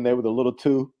 3, and they were the little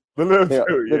 2. The little 2,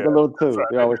 yeah. The little 2. Right.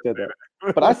 They always said that.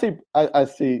 But I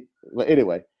see. Well,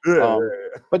 anyway, Yeah.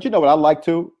 But you know what I like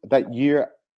too? That year,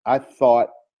 I thought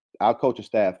our coaching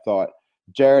staff thought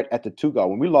Jared at the 2 guard.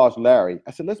 When we lost Larry,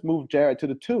 I said, let's move Jared to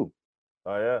the 2.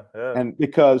 Oh yeah. And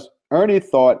because Ernie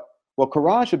thought, well,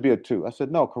 Karan should be a 2. I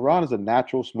said, no, Karan is a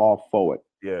natural small forward.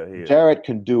 Yeah, Jared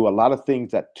can do a lot of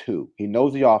things at 2. He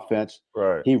knows the offense.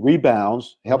 Right. He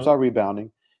rebounds, helps our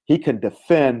rebounding. He can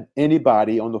defend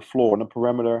anybody on the floor on the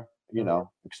perimeter, you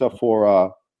know, except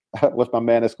for what's my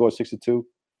man that scored 62?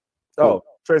 Oh,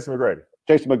 Tracy McGrady.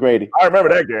 Jason McGrady. I remember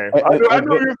that game. I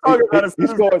knew you were talking about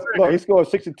it. He scored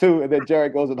 62, and then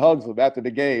Jared goes and hugs him after the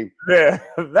game. Yeah,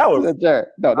 that was Jared.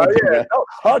 No, don't do that. Don't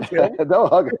hug him. Don't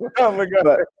hug him. Oh my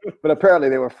God. But apparently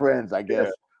they were friends, I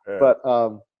guess. Yeah.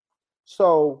 But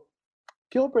so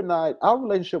Gilbert and I, our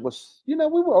relationship was, we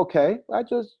were okay. I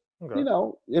just,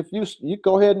 if you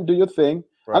go ahead and do your thing.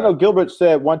 Right. I know Gilbert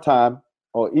said one time,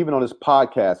 or even on his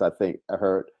podcast, I think I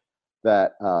heard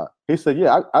that he said,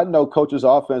 yeah, I know coach's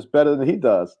offense better than he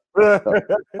does.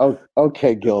 So,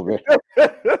 okay, Gilbert.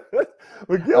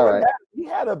 But Gilbert, he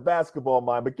had a basketball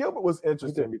mind, but Gilbert was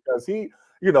interesting because he,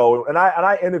 and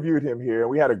I interviewed him here, and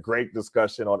we had a great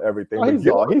discussion on everything. Oh,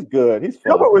 he's good. He's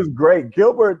fun. Gilbert was great.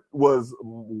 Gilbert was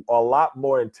a lot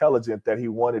more intelligent than he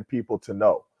wanted people to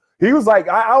know. He was like,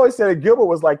 I always said that Gilbert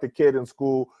was like the kid in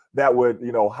school that would,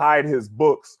 hide his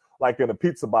books like in a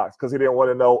pizza box because he didn't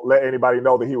want to let anybody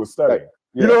know that he was studying. Right.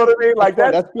 Yeah. You know what I mean? Like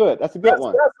that's good. That's a good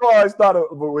one. That's what I always thought of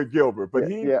with Gilbert. But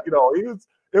it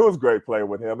was great playing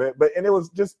with him. And it was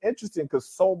just interesting because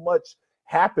so much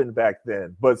happened back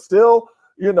then. But still,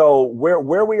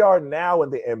 where we are now in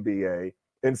the NBA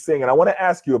and seeing, and I want to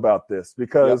ask you about this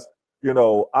because,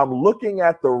 I'm looking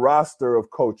at the roster of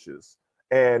coaches,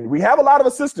 and we have a lot of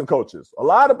assistant coaches, a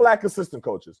lot of black assistant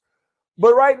coaches.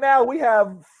 But right now we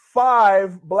have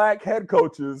 5 black head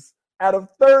coaches out of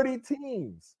 30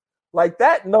 teams. Like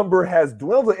that number has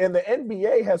dwindled, and the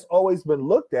NBA has always been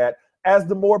looked at as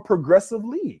the more progressive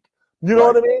league. You know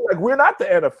what I mean? Like we're not the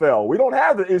NFL. We don't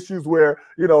have the issues where,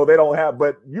 they don't have,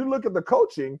 but you look at the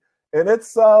coaching and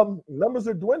it's numbers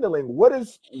are dwindling. What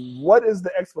is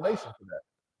the explanation for that?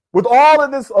 With all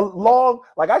of this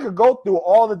I could go through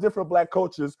all the different black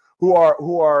coaches who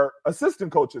are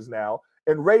assistant coaches now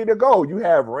and ready to go. You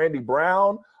have Randy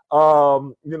Brown,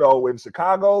 in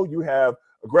Chicago. You have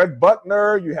Greg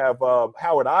Buckner. You have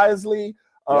Howard Isley,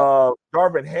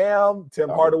 Darvin Ham, Tim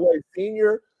Hardaway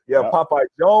Sr. You have Popeye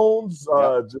Jones,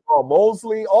 Jamal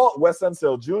Mosley, Wes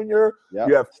Unseld Jr.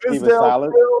 You have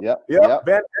Fizdale,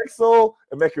 Van Exel,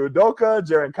 Emeka Udoka,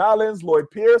 Jaron Collins,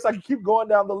 Lloyd Pierce. I can keep going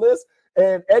down the list.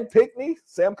 And Ed Pinckney,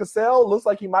 Sam Cassell, looks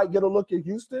like he might get a look at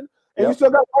Houston. And you still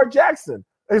got Mark Jackson.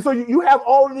 And so you have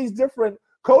all of these different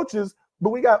coaches,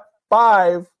 but we got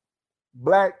 5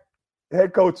 black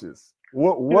head coaches.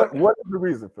 What is the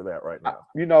reason for that right now?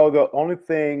 The only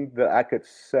thing that I could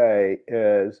say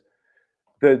is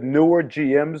the newer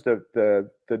GMs, the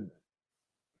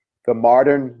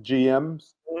modern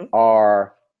GMs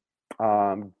are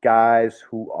guys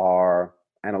who are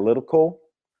analytical.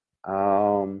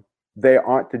 They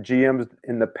aren't the GMs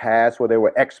in the past where they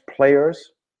were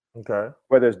ex-players. Okay.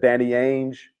 Whether it's Danny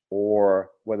Ainge or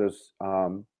whether it's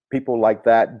people like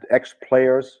that,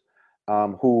 ex-players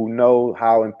who know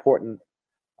how important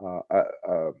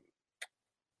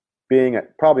being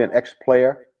probably an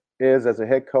ex-player is as a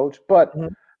head coach. But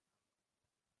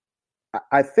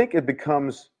I think it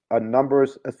becomes a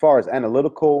numbers as far as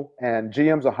analytical, and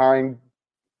GMs are hiring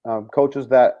coaches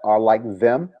that are like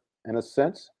them in a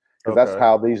sense, because that's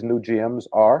how these new GMs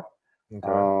are.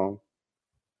 Okay.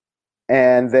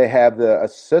 And they have the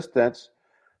assistants.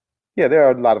 Yeah, there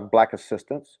are a lot of black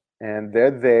assistants, and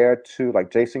they're there to, like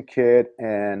Jason Kidd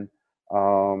and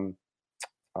Lionel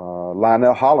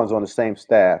Hollins on the same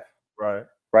staff. Right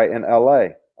in LA,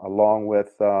 along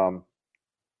with the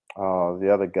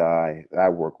other guy I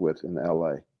work with in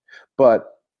LA.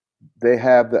 But they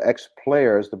have the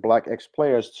ex-players, the black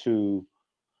ex-players, to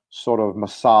sort of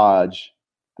massage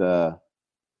the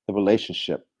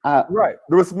relationship. Right.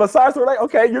 There was massage relationship.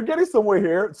 Okay, you're getting somewhere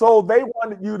here. So they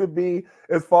wanted you to be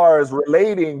as far as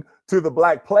relating to the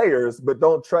black players, but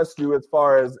don't trust you as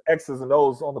far as X's and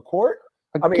O's on the court.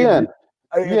 Again,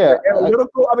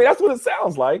 analytical. That's what it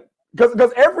sounds like.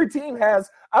 Because every team has,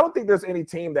 I don't think there's any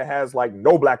team that has like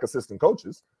no black assistant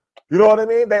coaches. You know what I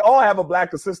mean? They all have a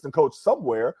black assistant coach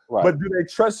somewhere, but do they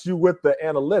trust you with the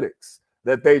analytics?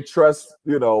 That they trust,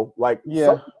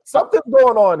 something's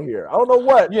going on here. I don't know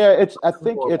what. Yeah, I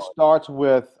think it starts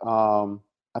with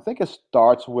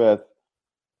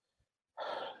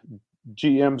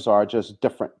GMs are just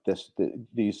different this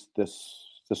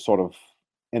sort of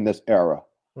in this era.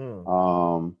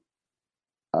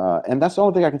 And that's the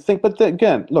only thing I can think. But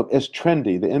again, look, it's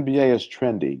trendy. The NBA is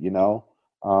trendy, you know.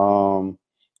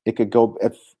 It could go,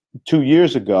 if 2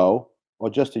 years ago or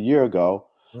just a year ago,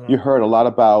 you heard a lot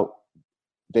about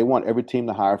they want every team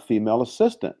to hire a female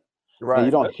assistant. Right. And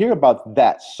you don't hear about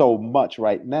that so much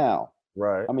right now.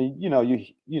 Right. I mean, you know,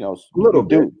 a little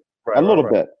bit. A little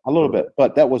bit.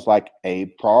 But that was like a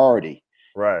priority.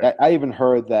 Right. I even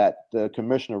heard that the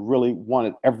commissioner really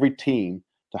wanted every team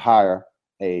to hire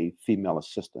a female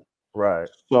assistant. Right.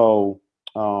 So,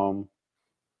 I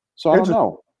don't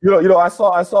know. You know, I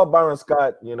saw Byron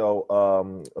Scott, you know,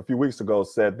 a few weeks ago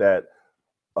said that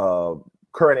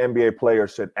current NBA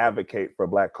players should advocate for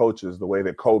black coaches the way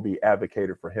that Kobe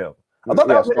advocated for him. I thought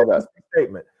that was an interesting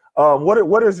statement.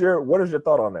 What is your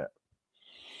thought on that?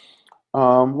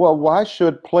 Well, why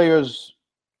should players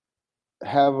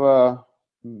have a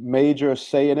major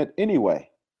say in it anyway?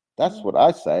 That's what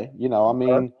I say. You know, I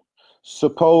mean,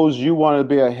 suppose you want to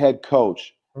be a head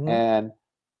coach and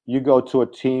you go to a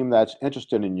team that's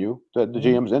interested in you, the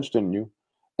GM's interested in you,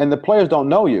 and the players don't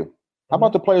know you. How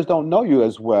about the players don't know you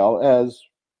as well as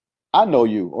I know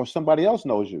you or somebody else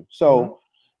knows you? So,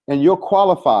 and you're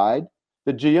qualified,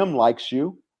 the GM likes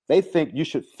you, they think you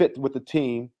should fit with the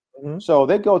team. So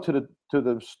they go to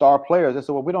the star players. They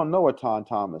say, well, we don't know Etan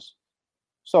Thomas,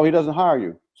 so he doesn't hire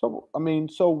you. So I mean,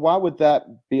 so why would that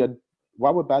be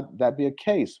a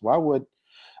case? Why would?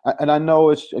 And I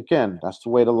know it's, again, that's the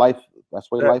way life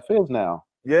is now.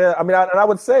 Yeah, I mean, I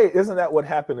would say, isn't that what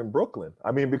happened in Brooklyn?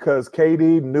 I mean, because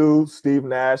KD knew Steve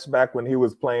Nash back when he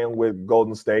was playing with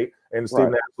Golden State, and Steve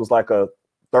Nash was like a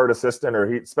third assistant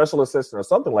or special assistant or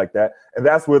something like that, and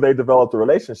that's where they developed a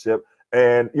relationship.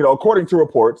 And you know, according to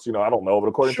reports, you know, I don't know, but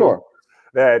according to reports,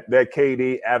 that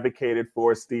KD advocated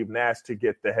for Steve Nash to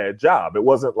get the head job. It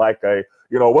wasn't like it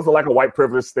wasn't like a white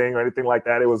privilege thing or anything like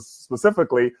that. It was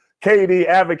specifically KD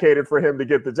advocated for him to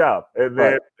get the job, and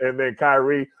then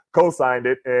Kyrie co-signed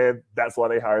it, and that's why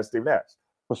they hired Steve Nash.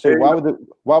 Well, see, why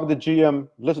would the GM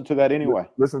listen to that anyway?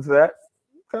 Listen to that.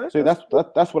 Okay. See,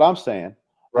 that's what I'm saying.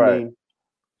 Right. I mean,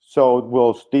 so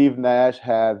will Steve Nash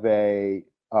have a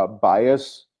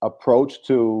bias approach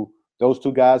to those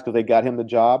two guys because they got him the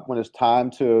job when it's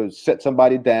time to sit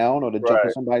somebody down or to jump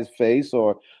in somebody's face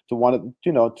or to want to,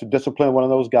 you know, to discipline one of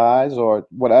those guys or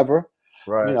whatever?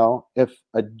 Right. You know, if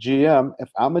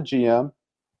I'm a GM,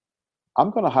 I'm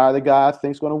going to hire the guy I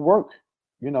think is going to work,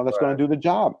 you know, that's going to do the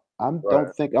job.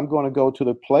 Don't think I'm going to go to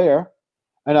the player.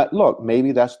 And look,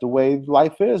 maybe that's the way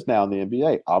life is now in the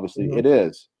NBA. Obviously, it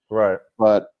is. Right.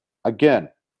 But again,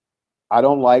 I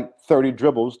don't like 30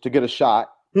 dribbles to get a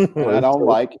shot. And I don't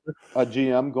like a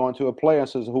GM going to a player and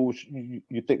says, "Who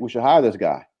you think we should hire this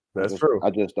guy?" That's true. I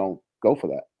just don't go for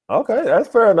that. Okay, that's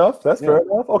fair enough. Fair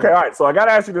enough. Okay, all right. So I got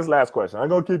to ask you this last question. I'm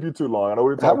going to keep you too long. I know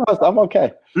we're talking. I'm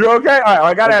okay. You're okay? All right,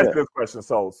 I got to ask you this question.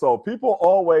 So people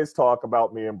always talk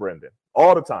about me and Brendan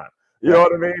all the time. You know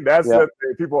what I mean? That's the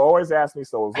thing. People always ask me,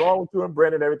 so what's wrong with you and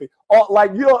Brendan and everything?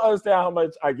 Like, you don't understand how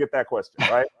much I get that question,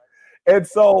 right? And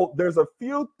so there's a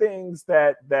few things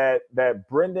that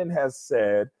Brendan has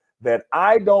said that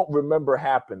I don't remember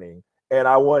happening, and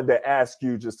I wanted to ask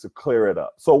you just to clear it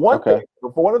up. So one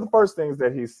of the first things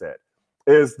that he said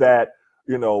is that,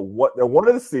 you know, one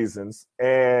of the seasons,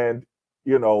 and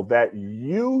you know, that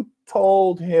you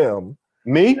told him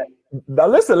now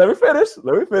listen, let me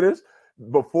finish.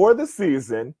 Before the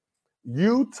season,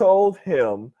 you told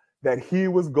him that he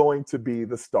was going to be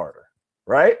the starter,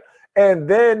 right? And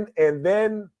then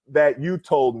that you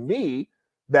told me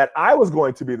that I was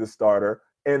going to be the starter,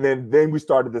 and then we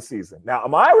started the season. Now,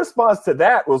 my response to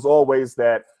that was always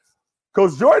that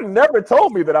Coach Jordan never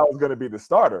told me that I was going to be the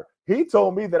starter. He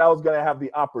told me that I was going to have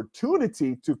the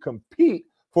opportunity to compete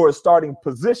for a starting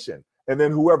position, and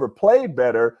then whoever played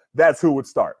better, that's who would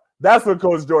start. That's what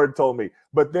Coach Jordan told me.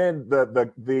 But then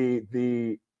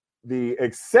the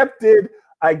accepted,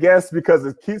 I guess, because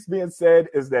it keeps being said,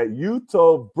 is that you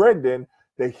told Brendan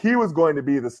that he was going to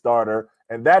be the starter,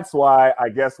 and that's why, I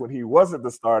guess, when he wasn't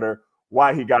the starter,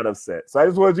 why he got upset. So I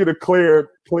just wanted you to clear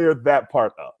that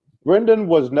part up. Brendan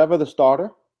was never the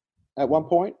starter at one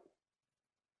point.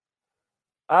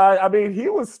 I mean, he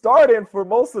was starting for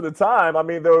most of the time. I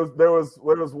mean, there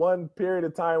was one period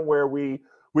of time where we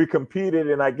competed,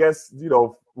 and I guess, you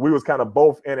know, we was kind of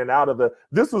both in and out of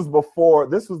this was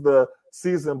the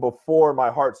season before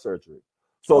my heart surgery.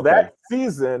 So that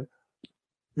season,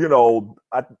 you know,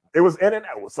 it was in and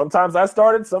out. Sometimes I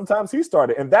started, sometimes he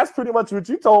started. And that's pretty much what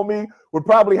you told me would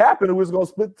probably happen. We was going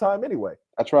to split the time anyway.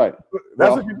 That's right.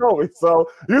 That's what you told me. So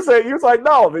you was like,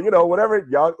 no, you know,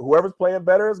 whoever's playing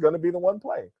better is going to be the one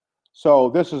playing. So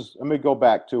let me go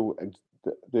back to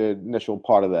the initial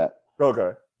part of that.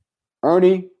 Okay.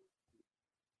 Ernie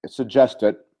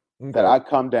suggested that I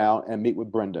come down and meet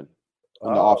with Brendan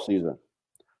in the off season.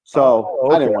 So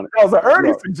I didn't want to. That was an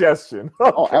Ernie suggestion.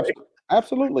 Okay. Oh,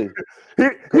 absolutely. He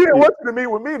didn't want you to meet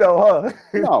with me though, huh?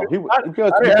 No,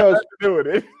 because I didn't have nothing to do with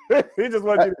it. He just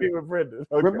wanted you to meet with Brendan.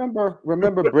 Okay. Remember,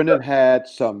 Brendan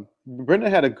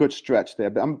had a good stretch there.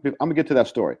 But I'm gonna get to that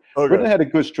story. Okay. Brendan had a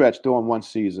good stretch during one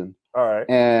season. All right.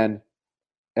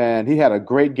 And he had a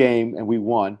great game, and we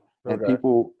won. And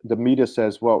the media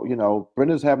says, well,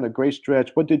 Brendan's having a great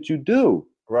stretch. What did you do?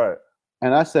 Right.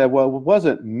 And I said, well, it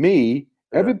wasn't me.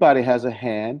 Yeah. Everybody has a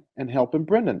hand in helping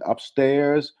Brendan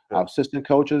upstairs, our assistant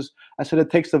coaches. I said, it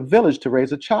takes a village to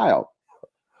raise a child.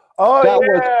 Oh,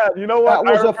 you know what?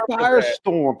 That was a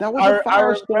firestorm. That was a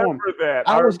firestorm.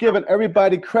 I was giving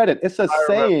everybody credit. It's a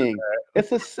saying.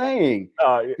 It's a saying.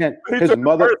 And his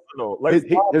mother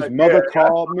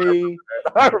called me.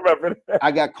 I remember that.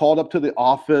 I got called up to the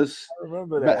office. I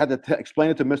remember that. I had to explain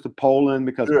it to Mr. Poland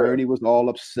because Ernie was all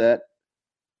upset.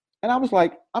 And I was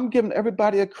like, I'm giving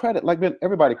everybody a credit, like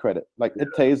everybody credit. Like it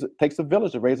takes a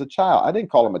village to raise a child. I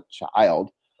didn't call him a child.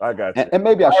 I got you. And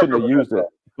maybe I shouldn't have used it.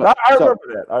 But, I remember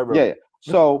that. Yeah.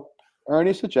 So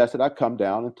Ernie suggested I come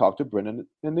down and talk to Brendan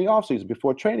in the offseason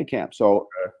before training camp. So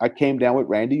I came down with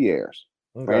Randy Ayers.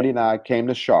 Randy and I came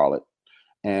to Charlotte,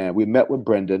 and we met with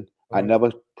Brendan. I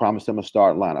never promised him a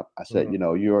start lineup. I said,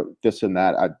 you're this and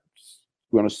that.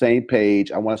 We're on the same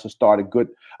page. I want us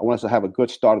to have a good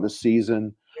start of the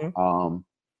season.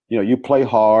 You play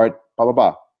hard, blah,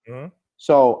 blah, blah.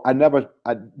 So I never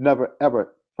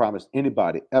ever promised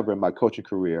anybody ever in my coaching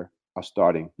career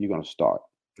you're going to start.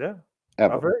 Yeah.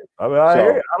 Ever. I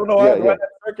don't know why that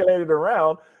circulated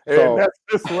around. And that's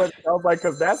just what I was like,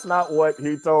 because that's not what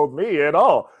he told me at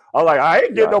all. I'm like, I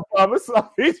ain't getting no promise.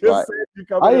 He just said you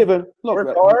come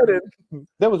work hard. And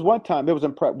there was one time,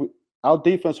 our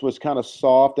defense was kind of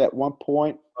soft at one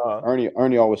point.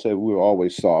 Ernie always said we were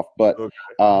always soft, but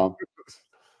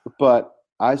but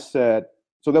I said,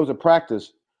 so there was a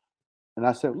practice, and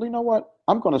I said, well, you know what?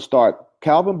 I'm going to start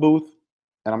Calvin Booth,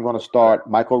 and I'm going to start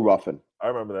Michael Ruffin. I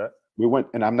remember that. We went,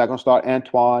 and I'm not going to start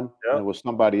Antoine, and it was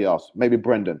somebody else, maybe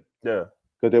Brendan. Yeah.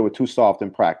 Because they were too soft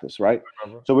in practice, right?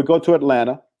 So we go to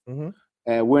Atlanta,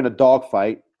 and we're in a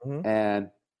dogfight, and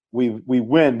we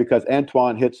win because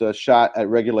Antoine hits a shot at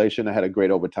regulation and had a great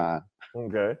overtime.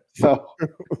 Okay.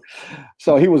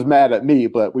 So he was mad at me,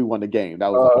 but we won the game.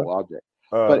 That was the whole object.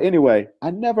 But anyway,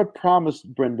 I never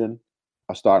promised Brendan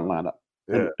a starting lineup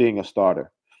and being a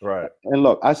starter. Right. And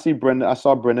look, I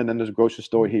saw Brendan in this grocery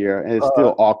store here, and it's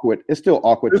still awkward. It's still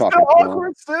awkward talking to him.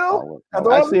 Awkward still?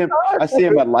 I see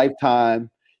him at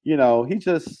Lifetime. He's not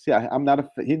a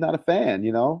fan,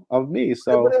 of me.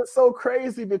 So but it's so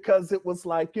crazy because it was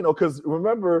like, because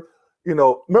remember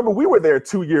we were there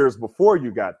 2 years before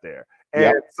you got there.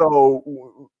 And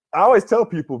so I always tell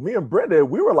people, me and Brendan,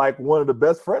 we were like one of the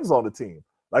best friends on the team.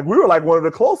 Like we were like one of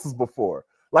the closest before.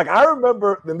 Like I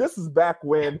remember, and this is back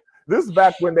when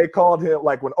they called him,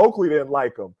 like when Oakley didn't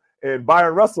like him and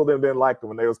Byron Russell didn't like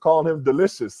him, and they was calling him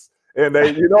Delicious. And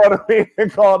they, you know what I mean?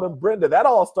 And called him Brendan. That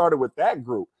all started with that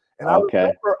group. And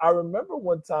I remember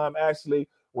one time actually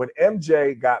when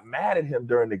MJ got mad at him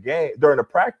during the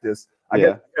practice, I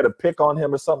guess he had a pick on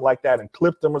him or something like that and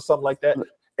clipped him or something like that.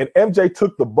 And MJ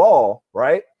took the ball,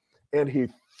 right? And he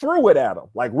threw it at him,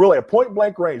 like really at point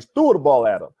blank range, threw the ball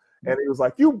at him. And he was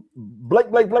like, you blank.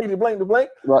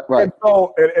 Right. And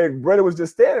so, and Brendan was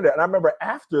just standing there. And I remember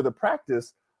after the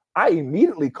practice, I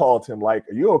immediately called him like,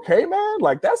 are you okay, man?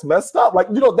 Like, that's messed up. Like,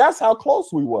 that's how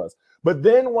close we was. But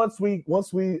then once we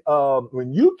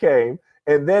when you came,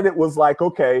 and then it was like,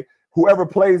 okay, whoever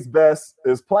plays best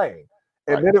is playing.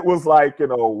 And then it was like,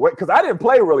 because I didn't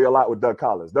play really a lot with Doug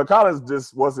Collins. Doug Collins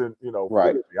just wasn't,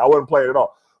 right. I wasn't playing at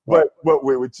all. But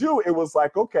with you, it was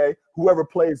like, okay, whoever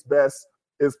plays best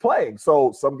is playing.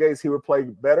 So some games he would play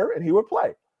better and he would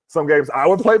play. Some games I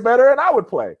would play better and I would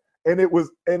play. And it was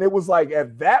like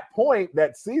at that point,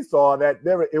 that seesaw,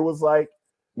 it was like.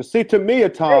 But see, to me,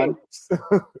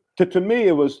 to me,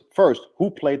 it was first, who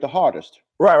played the hardest?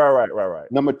 Right.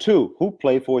 Number two, who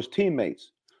played for his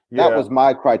teammates? That was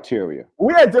my criteria.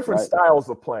 We had different styles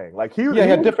of playing. Like he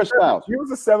had different styles. He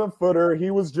was a 7-footer. He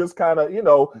was just kind of,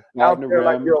 out there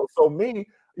like, so me,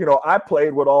 I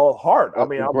played with all heart. I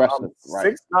mean, I'm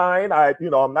 6'9".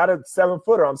 I'm not a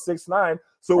 7-footer. I'm 6'9".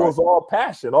 So it was all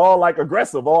passion, all like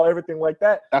aggressive, all everything like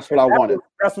that. That's what I wanted.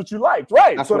 That's what you liked,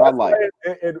 right? That's what I liked.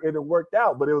 It worked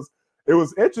out, but it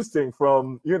was interesting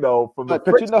from the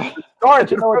start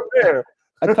from there.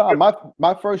 I tell you,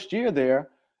 my first year there,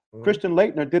 Christian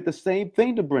Laettner did the same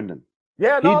thing to Brendan.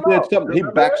 Yeah, he did something. He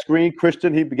back screened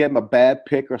Christian. He gave him a bad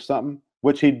pick or something.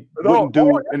 which he wouldn't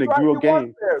do in a real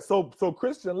game. So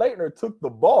Christian Laettner took the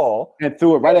ball and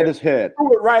threw it right at his head.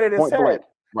 Threw it right at his head. Blank.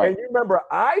 Right. And you remember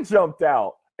I jumped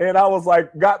out and I was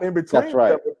like, got in between them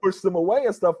and pushed them away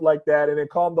and stuff like that, and then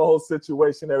calmed the whole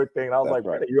situation and everything. And I was like,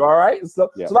 you all right? So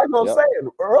that's what I'm saying.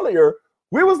 Earlier,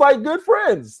 we was like good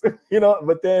friends,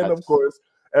 but then of course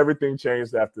everything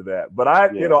changed after that.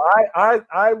 But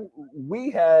we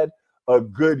had a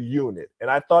good unit, and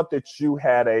I thought that you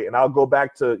had and I'll go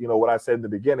back to what I said in the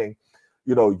beginning.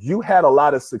 You had a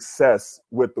lot of success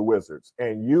with the Wizards,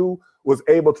 and you was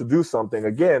able to do something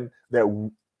again that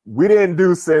we didn't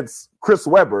do since Chris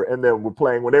Webber and then we're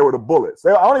playing when they were the Bullets.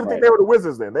 I don't even think they were the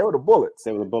Wizards then. They were the Bullets.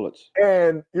 They were the Bullets.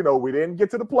 And we didn't get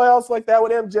to the playoffs like that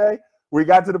with MJ. We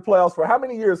got to the playoffs for how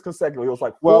many years consecutively? It was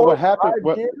like 4 what happened?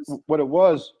 5 years? What it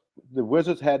was, the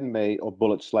Wizards hadn't made, or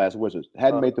Bullets/Wizards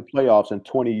hadn't made the playoffs in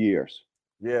 20 years.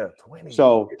 Yeah, 20.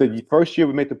 So the first year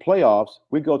we made the playoffs,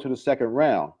 we go to the second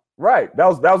round. Right. That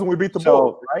was when we beat the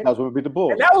Bulls, right? That was when we beat the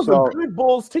Bulls. And that was a good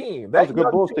Bulls team. That was a good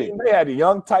Bulls team. They had a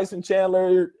young Tyson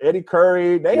Chandler, Eddie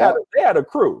Curry. They had a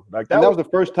crew. That was the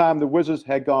first time the Wizards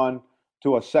had gone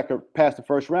to past the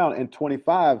first round in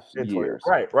 25 years.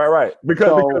 Right.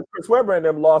 Because Chris Webber and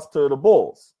them lost to the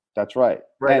Bulls. That's right.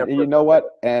 And you know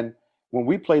what? And when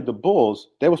we played the Bulls,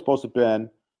 they were supposed to have been,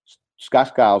 Scott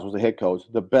Skiles was the head coach,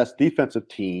 the best defensive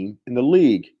team in the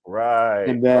league. Right.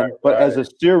 And then, as the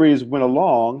series went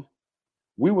along,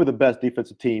 we were the best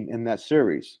defensive team in that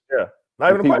series. Yeah.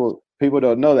 Not even people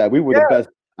don't know that. We were the best.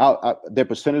 Their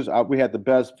percentage, we had the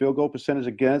best field goal percentage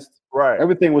against. Right.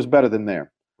 Everything was better than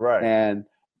there. Right. And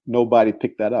nobody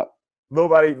picked that up.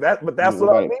 But that's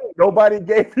what I mean. Nobody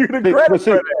gave you the credit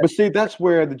for that. But see, that's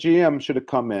where the GM should have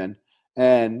come in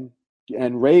and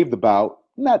raved about,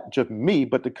 not just me,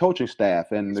 but the coaching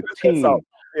staff and the team.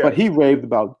 Yeah. But he raved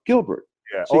about Gilbert.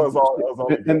 Yeah. See,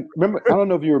 and remember, I don't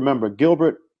know if you remember,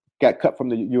 Gilbert got cut from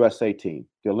the USA team,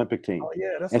 the Olympic team. Oh, yeah,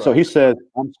 that's and so he said,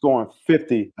 I'm scoring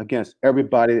 50 against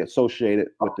everybody associated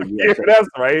with the USA. Yeah, that's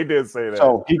right. He did say that.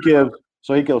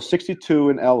 So he goes 62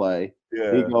 in LA.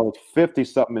 Yeah. He goes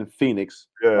 50-something in Phoenix.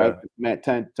 Yeah. Right? Matt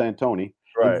Tantoni.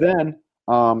 Right. And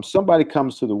then somebody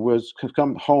comes to the Wizards,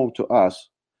 come home to us,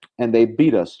 and they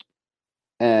beat us.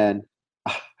 And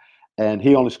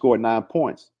he only scored 9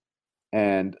 points.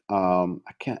 And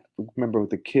I can't remember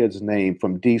the kid's name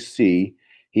from DC.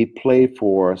 He played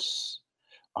for us.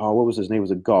 What was his name? He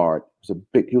was a guard.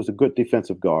 He was a good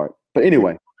defensive guard. But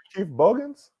anyway. Keith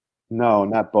Bogans? No,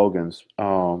 not Bogans.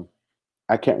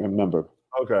 I can't remember.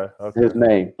 Okay. His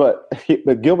name. But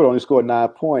Gilbert only scored 9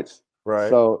 points. Right.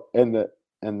 So in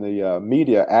the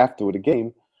media after the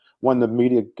game, one of the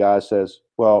media guys says,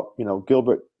 well,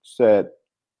 Gilbert said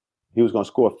he was going to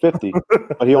score 50,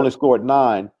 but he only scored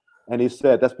 9. And he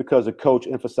said that's because the coach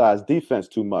emphasized defense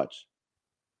too much.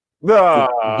 No.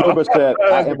 Gilbert said,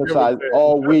 I emphasized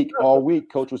all week.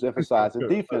 Coach was emphasizing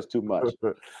defense too much.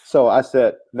 So I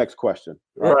said, next question.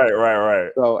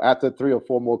 Right. So after 3 or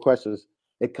 4 more questions,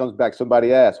 it comes back.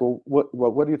 Somebody asked, well,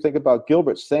 what do you think about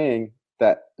Gilbert saying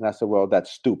that? And I said, well,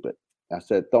 that's stupid. I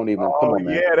said, don't even come on,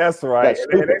 man. Yeah, that's right. That's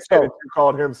and they said you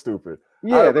called him stupid.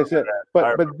 Yeah, they said.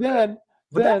 But then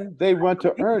they run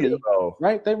to Ernie,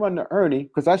 right? They run to Ernie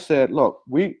because I said, look,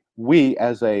 we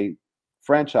as a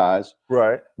franchise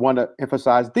want to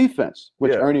emphasize defense,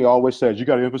 which Ernie always says, you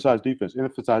got to emphasize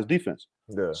defense.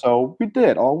 Yeah. So we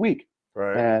did all week.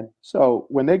 Right. And so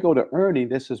when they go to Ernie,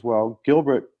 this is, well,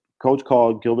 Coach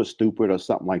called Gilbert stupid or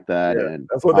something like that. Yeah, and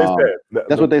that's what they said.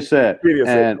 That's what they said.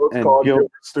 And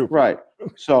Gilbert stupid. Right.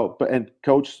 So,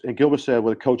 Gilbert said,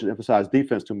 well, the coaches emphasize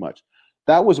defense too much.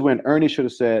 That was when Ernie should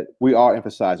have said, we are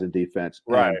emphasizing defense.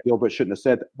 Right. And Gilbert shouldn't have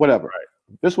said that. Whatever.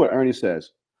 Right. This is what Ernie says.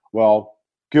 Well,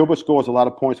 Gilbert scores a lot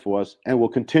of points for us and will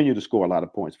continue to score a lot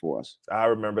of points for us. I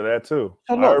remember that too.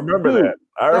 So look, I remember that.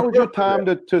 That was your time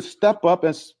to step up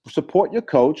and support your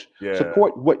coach,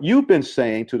 support what you've been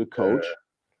saying to the coach,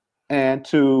 and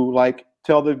to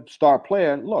tell the star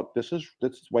player, look, this is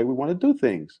the way we want to do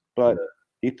things. But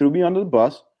he threw me under the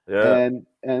bus and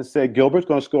said Gilbert's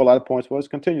going to score a lot of points for us,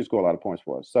 continue to score a lot of points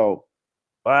for us. So,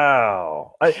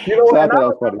 wow. I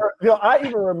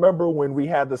even remember when we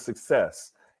had the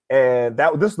success. And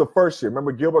this is the first year.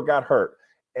 Remember, Gilbert got hurt,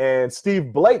 and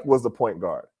Steve Blake was the point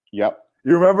guard. Yep.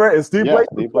 You remember? And Steve Blake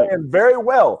was playing very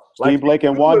well. Steve Blake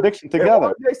and Juan Dixon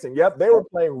together. They were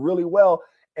playing really well.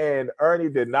 And Ernie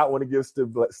did not want to give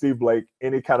Steve Blake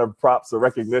any kind of props or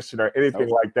recognition or anything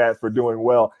like that for doing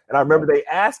well. And I remember they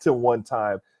asked him one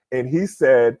time, and he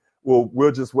said, well,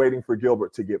 we're just waiting for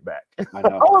Gilbert to get back. I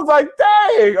know. I was like,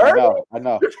 dang, Ernie. I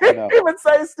know. You can't even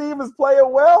say Steve is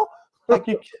playing well.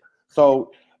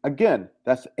 So, again,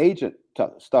 that's agent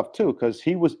stuff too, because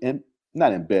he was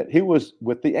Not in bed. He was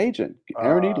with the agent.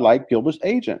 Ernie liked Gilbert's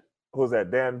agent. Who's that?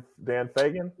 Dan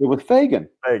Fagan? It was Fagan.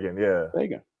 Fagan, yeah.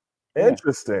 Fagan.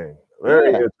 Interesting.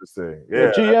 Very interesting.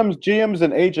 Yeah. GMs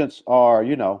and agents are,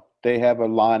 they have a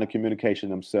line of communication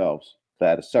themselves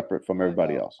that is separate from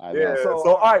everybody else.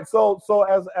 So all right. So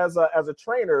as a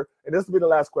trainer, and this will be the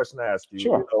last question I ask you.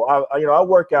 Sure. I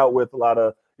work out with a lot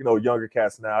of younger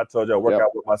cats now. I told you I work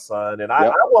out with my son, and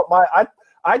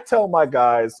I tell my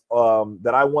guys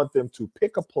that I want them to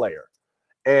pick a player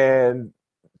and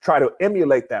try to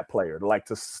emulate that player,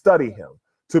 to study him,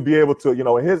 to be able to,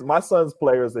 my son's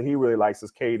players that he really likes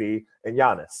is KD and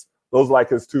Giannis. Those are like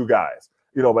his two guys,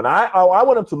 but I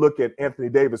want him to look at Anthony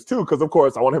Davis too, because of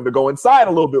course I want him to go inside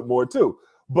a little bit more too.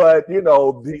 But, those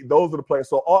are the players.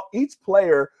 So each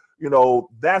player,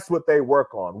 that's what they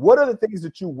work on. What are the things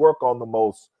that you work on the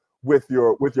most with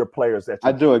your players?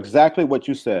 I do exactly what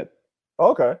you said.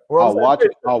 Okay. Well,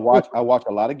 I watch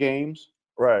a lot of games.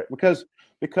 Right.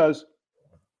 Because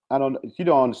I don't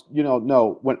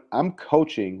know when I'm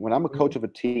coaching, when I'm a coach of a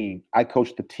team, I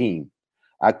coach the team.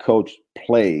 I coach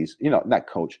plays, not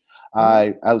coach.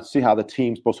 I see how the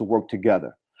team's supposed to work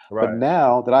together. Right. But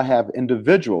now that I have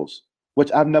individuals,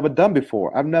 which I've never done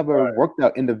before, I've never worked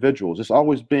out individuals. It's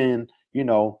always been,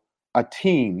 a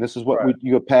team. This is what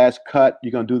you pass, cut,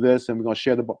 you're going to do this, and we're going to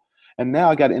share the ball. And now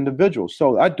I got individuals.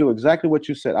 So I do exactly what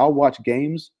you said. I'll watch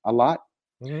games a lot,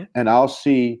 and I'll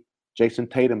see Jason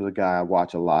Tatum's a guy I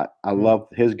watch a lot. I love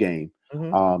his game.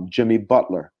 Jimmy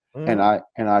Butler, and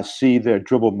I see their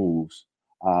dribble moves,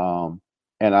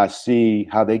 and I see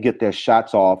how they get their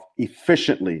shots off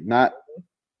efficiently.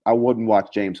 I wouldn't watch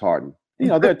James Harden.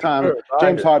 There are times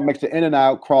James Harden makes the in and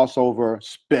out, crossover,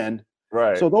 spin.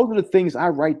 Right. So those are the things I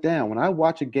write down when I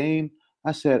watch a game.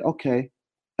 I said, okay,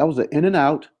 that was an in and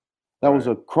out, that was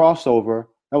a crossover,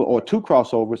 or two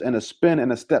crossovers, and a spin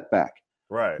and a step back.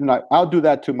 Right. I'll do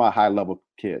that to my high level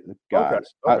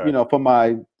guys.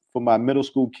 Okay. For my middle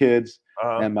school kids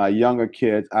and my younger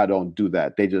kids, I don't do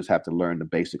that. They just have to learn the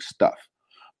basic stuff.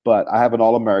 But I have an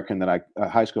All-American a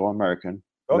high school All-American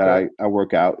that I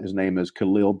work out. His name is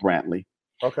Khalil Brantley.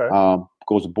 Okay.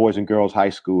 Goes to Boys and Girls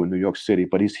High School in New York City,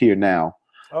 but he's here now.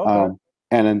 Okay.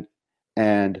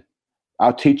 And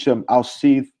I'll teach him. I'll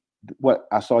see what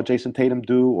I saw Jason Tatum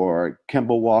do, or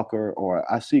Kemba Walker, or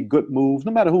I see good moves,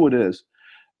 no matter who it is,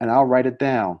 and I'll write it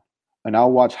down, and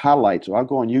I'll watch highlights, or I'll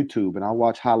go on YouTube and I'll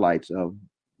watch highlights of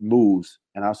moves,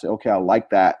 and I'll say, okay, I like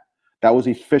that. That was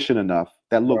efficient enough.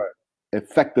 That looked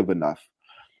effective enough,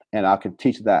 and I can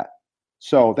teach that.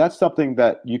 So that's something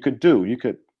that you could do.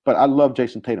 But I love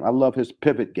Jason Tatum. I love his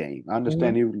pivot game. I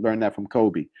understand he learned that from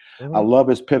Kobe. I love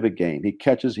his pivot game. He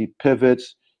catches, he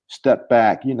pivots, step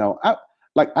back.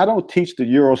 I don't teach the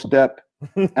Euro step,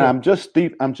 and I'm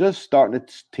just starting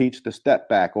to teach the step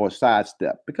back or side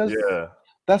step, because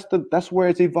that's where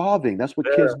it's evolving. That's what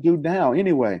kids do now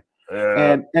anyway.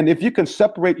 Yeah. And if you can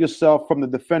separate yourself from the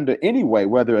defender anyway,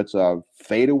 whether it's a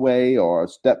fadeaway or a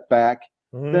step back,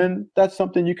 then that's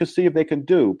something you can see if they can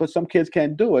do. But some kids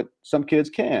can't do it. Some kids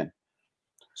can.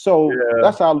 So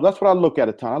that's what I look at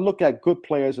a ton. I look at good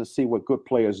players and see what good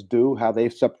players do, how they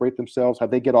separate themselves, how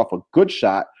they get off a good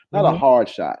shot, not a hard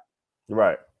shot.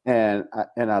 Right. And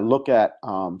I look at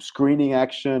screening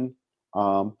action,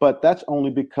 but that's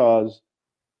only because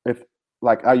if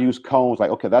I use cones,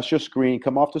 okay, that's your screen,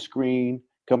 come off the screen,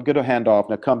 come get a handoff,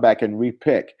 now come back and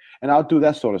repick. And I'll do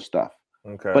that sort of stuff.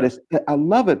 Okay. But I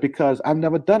love it because I've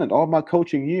never done it. All my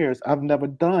coaching years, I've never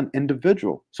done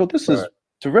individual. So this is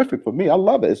terrific for me. I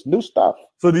love it. It's new stuff.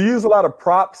 So do you use a lot of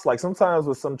props? Like sometimes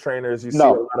with some trainers, you see a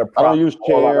lot of props. I don't use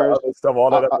chairs.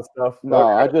 All that other stuff. No,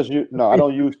 I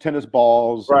don't use tennis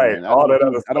balls. Right. All that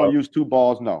other stuff. I don't use two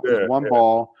balls. No, it's one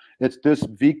ball. It's this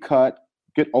V cut,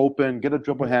 get open, get a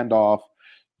dribble handoff,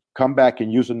 come back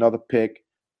and use another pick.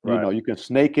 Right. You can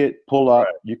snake it, pull up,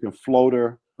 you can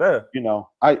floater. Yeah.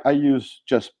 I use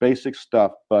just basic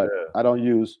stuff, but I don't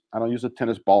use a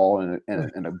tennis ball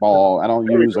and a ball. I don't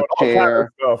use a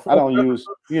chair. I don't use,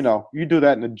 you do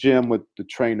that in the gym with the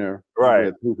trainer,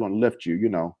 who's going to lift you,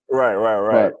 Right.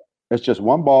 But it's just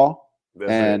one ball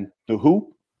and the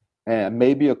hoop and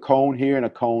maybe a cone here and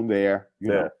a cone there.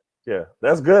 Yeah.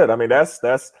 That's good. I mean, that's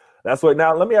what.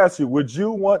 Now, let me ask you: would you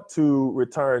want to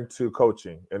return to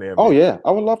coaching in the NBA? Oh yeah,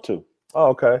 I would love to. Oh,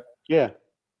 okay. Yeah.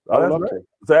 I would love to.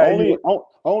 So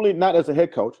only not as a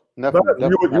head coach. Never,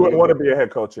 you wouldn't want to be a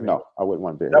head coach anymore. No, I wouldn't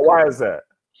want to be. Why is that?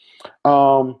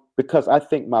 Because I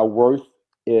think my worth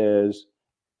is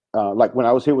like when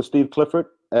I was here with Steve Clifford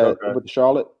with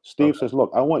Charlotte. Steve says,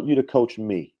 "Look, I want you to coach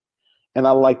me," and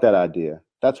I like that idea.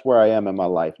 That's where I am in my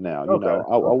life now.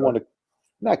 I want to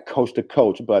not coach to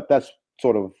coach, but that's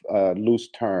sort of a loose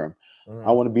term.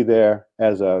 I want to be there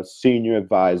as a senior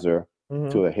advisor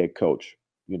to a head coach,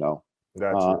 you know.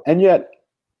 And yet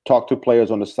talk to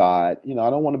players on the side. You know, I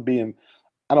don't want to be in,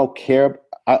 I don't care.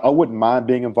 I wouldn't mind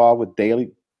being involved with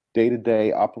day-to-day,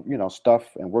 you know, stuff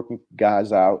and working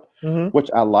guys out, which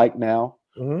I like now.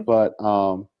 But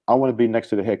I want to be next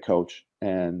to the head coach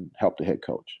and help the head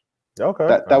coach. Okay.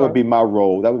 That would be my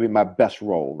role. That would be my best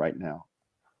role right now.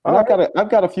 And I've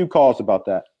got a few calls about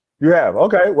that. You have?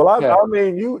 Okay. Well, I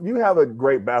mean, you have a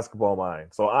great basketball mind.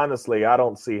 So honestly, I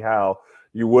don't see how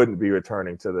you wouldn't be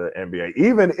returning to the NBA,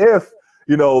 even if,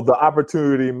 you know, the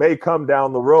opportunity may come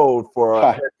down the road for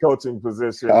a head coaching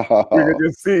position. We can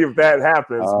just see if that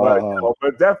happens.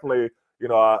 But definitely, you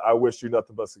know, I wish you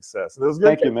nothing but success. And it was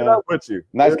good catching up with you.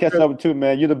 Nice catching up with you,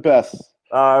 man. You're the best.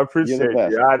 I appreciate you.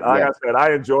 Like I said,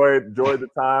 I enjoyed the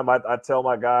time. I tell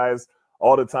my guys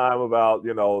all the time about,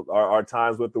 you know, our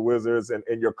times with the Wizards and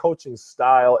your coaching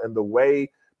style and the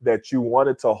way that you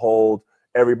wanted to hold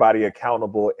everybody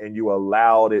accountable and you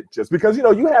allowed it just because, you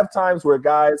know, you have times where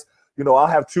guys, you know, I'll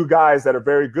have two guys that are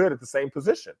very good at the same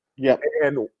position. Yeah.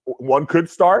 And one could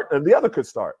start and the other could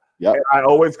start. Yeah. And I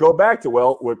always go back to,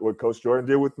 well, what Coach Jordan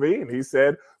did with me. And he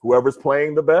said, whoever's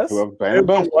playing the best is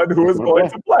the one who is going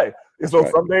to play. And so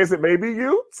some days it may be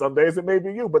you, some days it may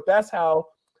be you. But that's how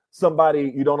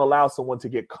you don't allow someone to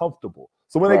get comfortable.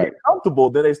 So when they get comfortable,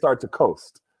 then they start to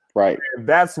coast. Right. And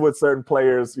that's what certain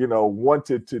players, you know,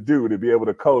 wanted to do, to be able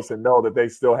to coast and know that they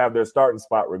still have their starting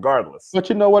spot regardless. But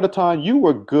you know what, at the time, you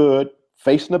were good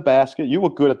facing the basket. You were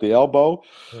good at the elbow.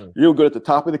 You were good at the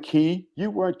top of the key.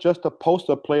 You weren't just a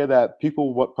poster player that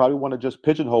people would probably want to just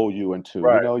pigeonhole you into.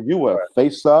 Right. You know, you were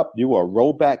face up. You were a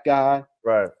rollback guy.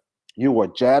 Right. You were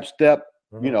a jab step,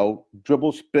 you know,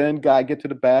 dribble spin guy, get to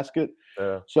the basket.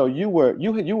 Yeah. So you were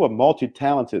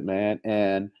multi-talented, man.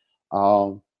 And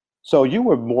so you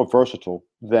were more versatile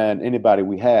than anybody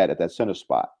we had at that center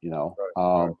spot, you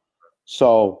know.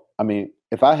 So, I mean,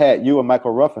 if I had you and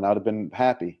Michael Ruffin, I'd have been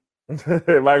happy.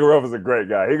 Michael Ruffin's a great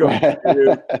guy. He goes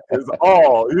his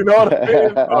all. You know what I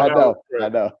mean? I know.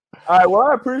 All right. Well,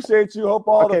 I appreciate you. Hope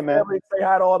all the family say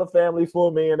hi to all the family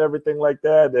for me and everything like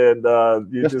that. And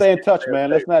let's stay in touch, man.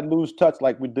 Let's not lose touch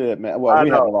like we did, man. Well, we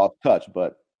haven't lost touch,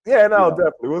 but definitely.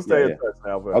 We'll stay in touch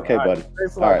now. But, okay, buddy.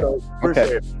 Thanks a lot, Coach.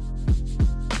 Appreciate it.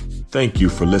 Thank you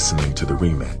for listening to The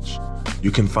Rematch.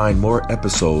 You can find more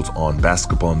episodes on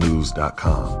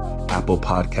basketballnews.com, Apple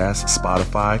Podcasts,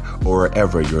 Spotify, or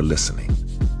wherever you're listening.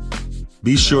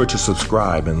 Be sure to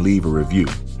subscribe and leave a review.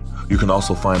 You can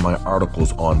also find my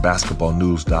articles on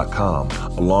basketballnews.com,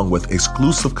 along with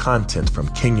exclusive content from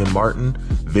Kenyon Martin,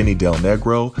 Vinny Del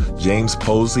Negro, James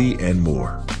Posey, and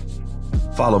more.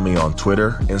 Follow me on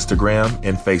Twitter, Instagram,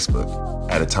 and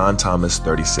Facebook at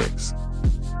AtonThomas36.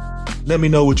 Let me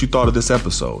know what you thought of this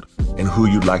episode and who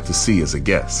you'd like to see as a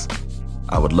guest.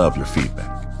 I would love your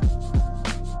feedback.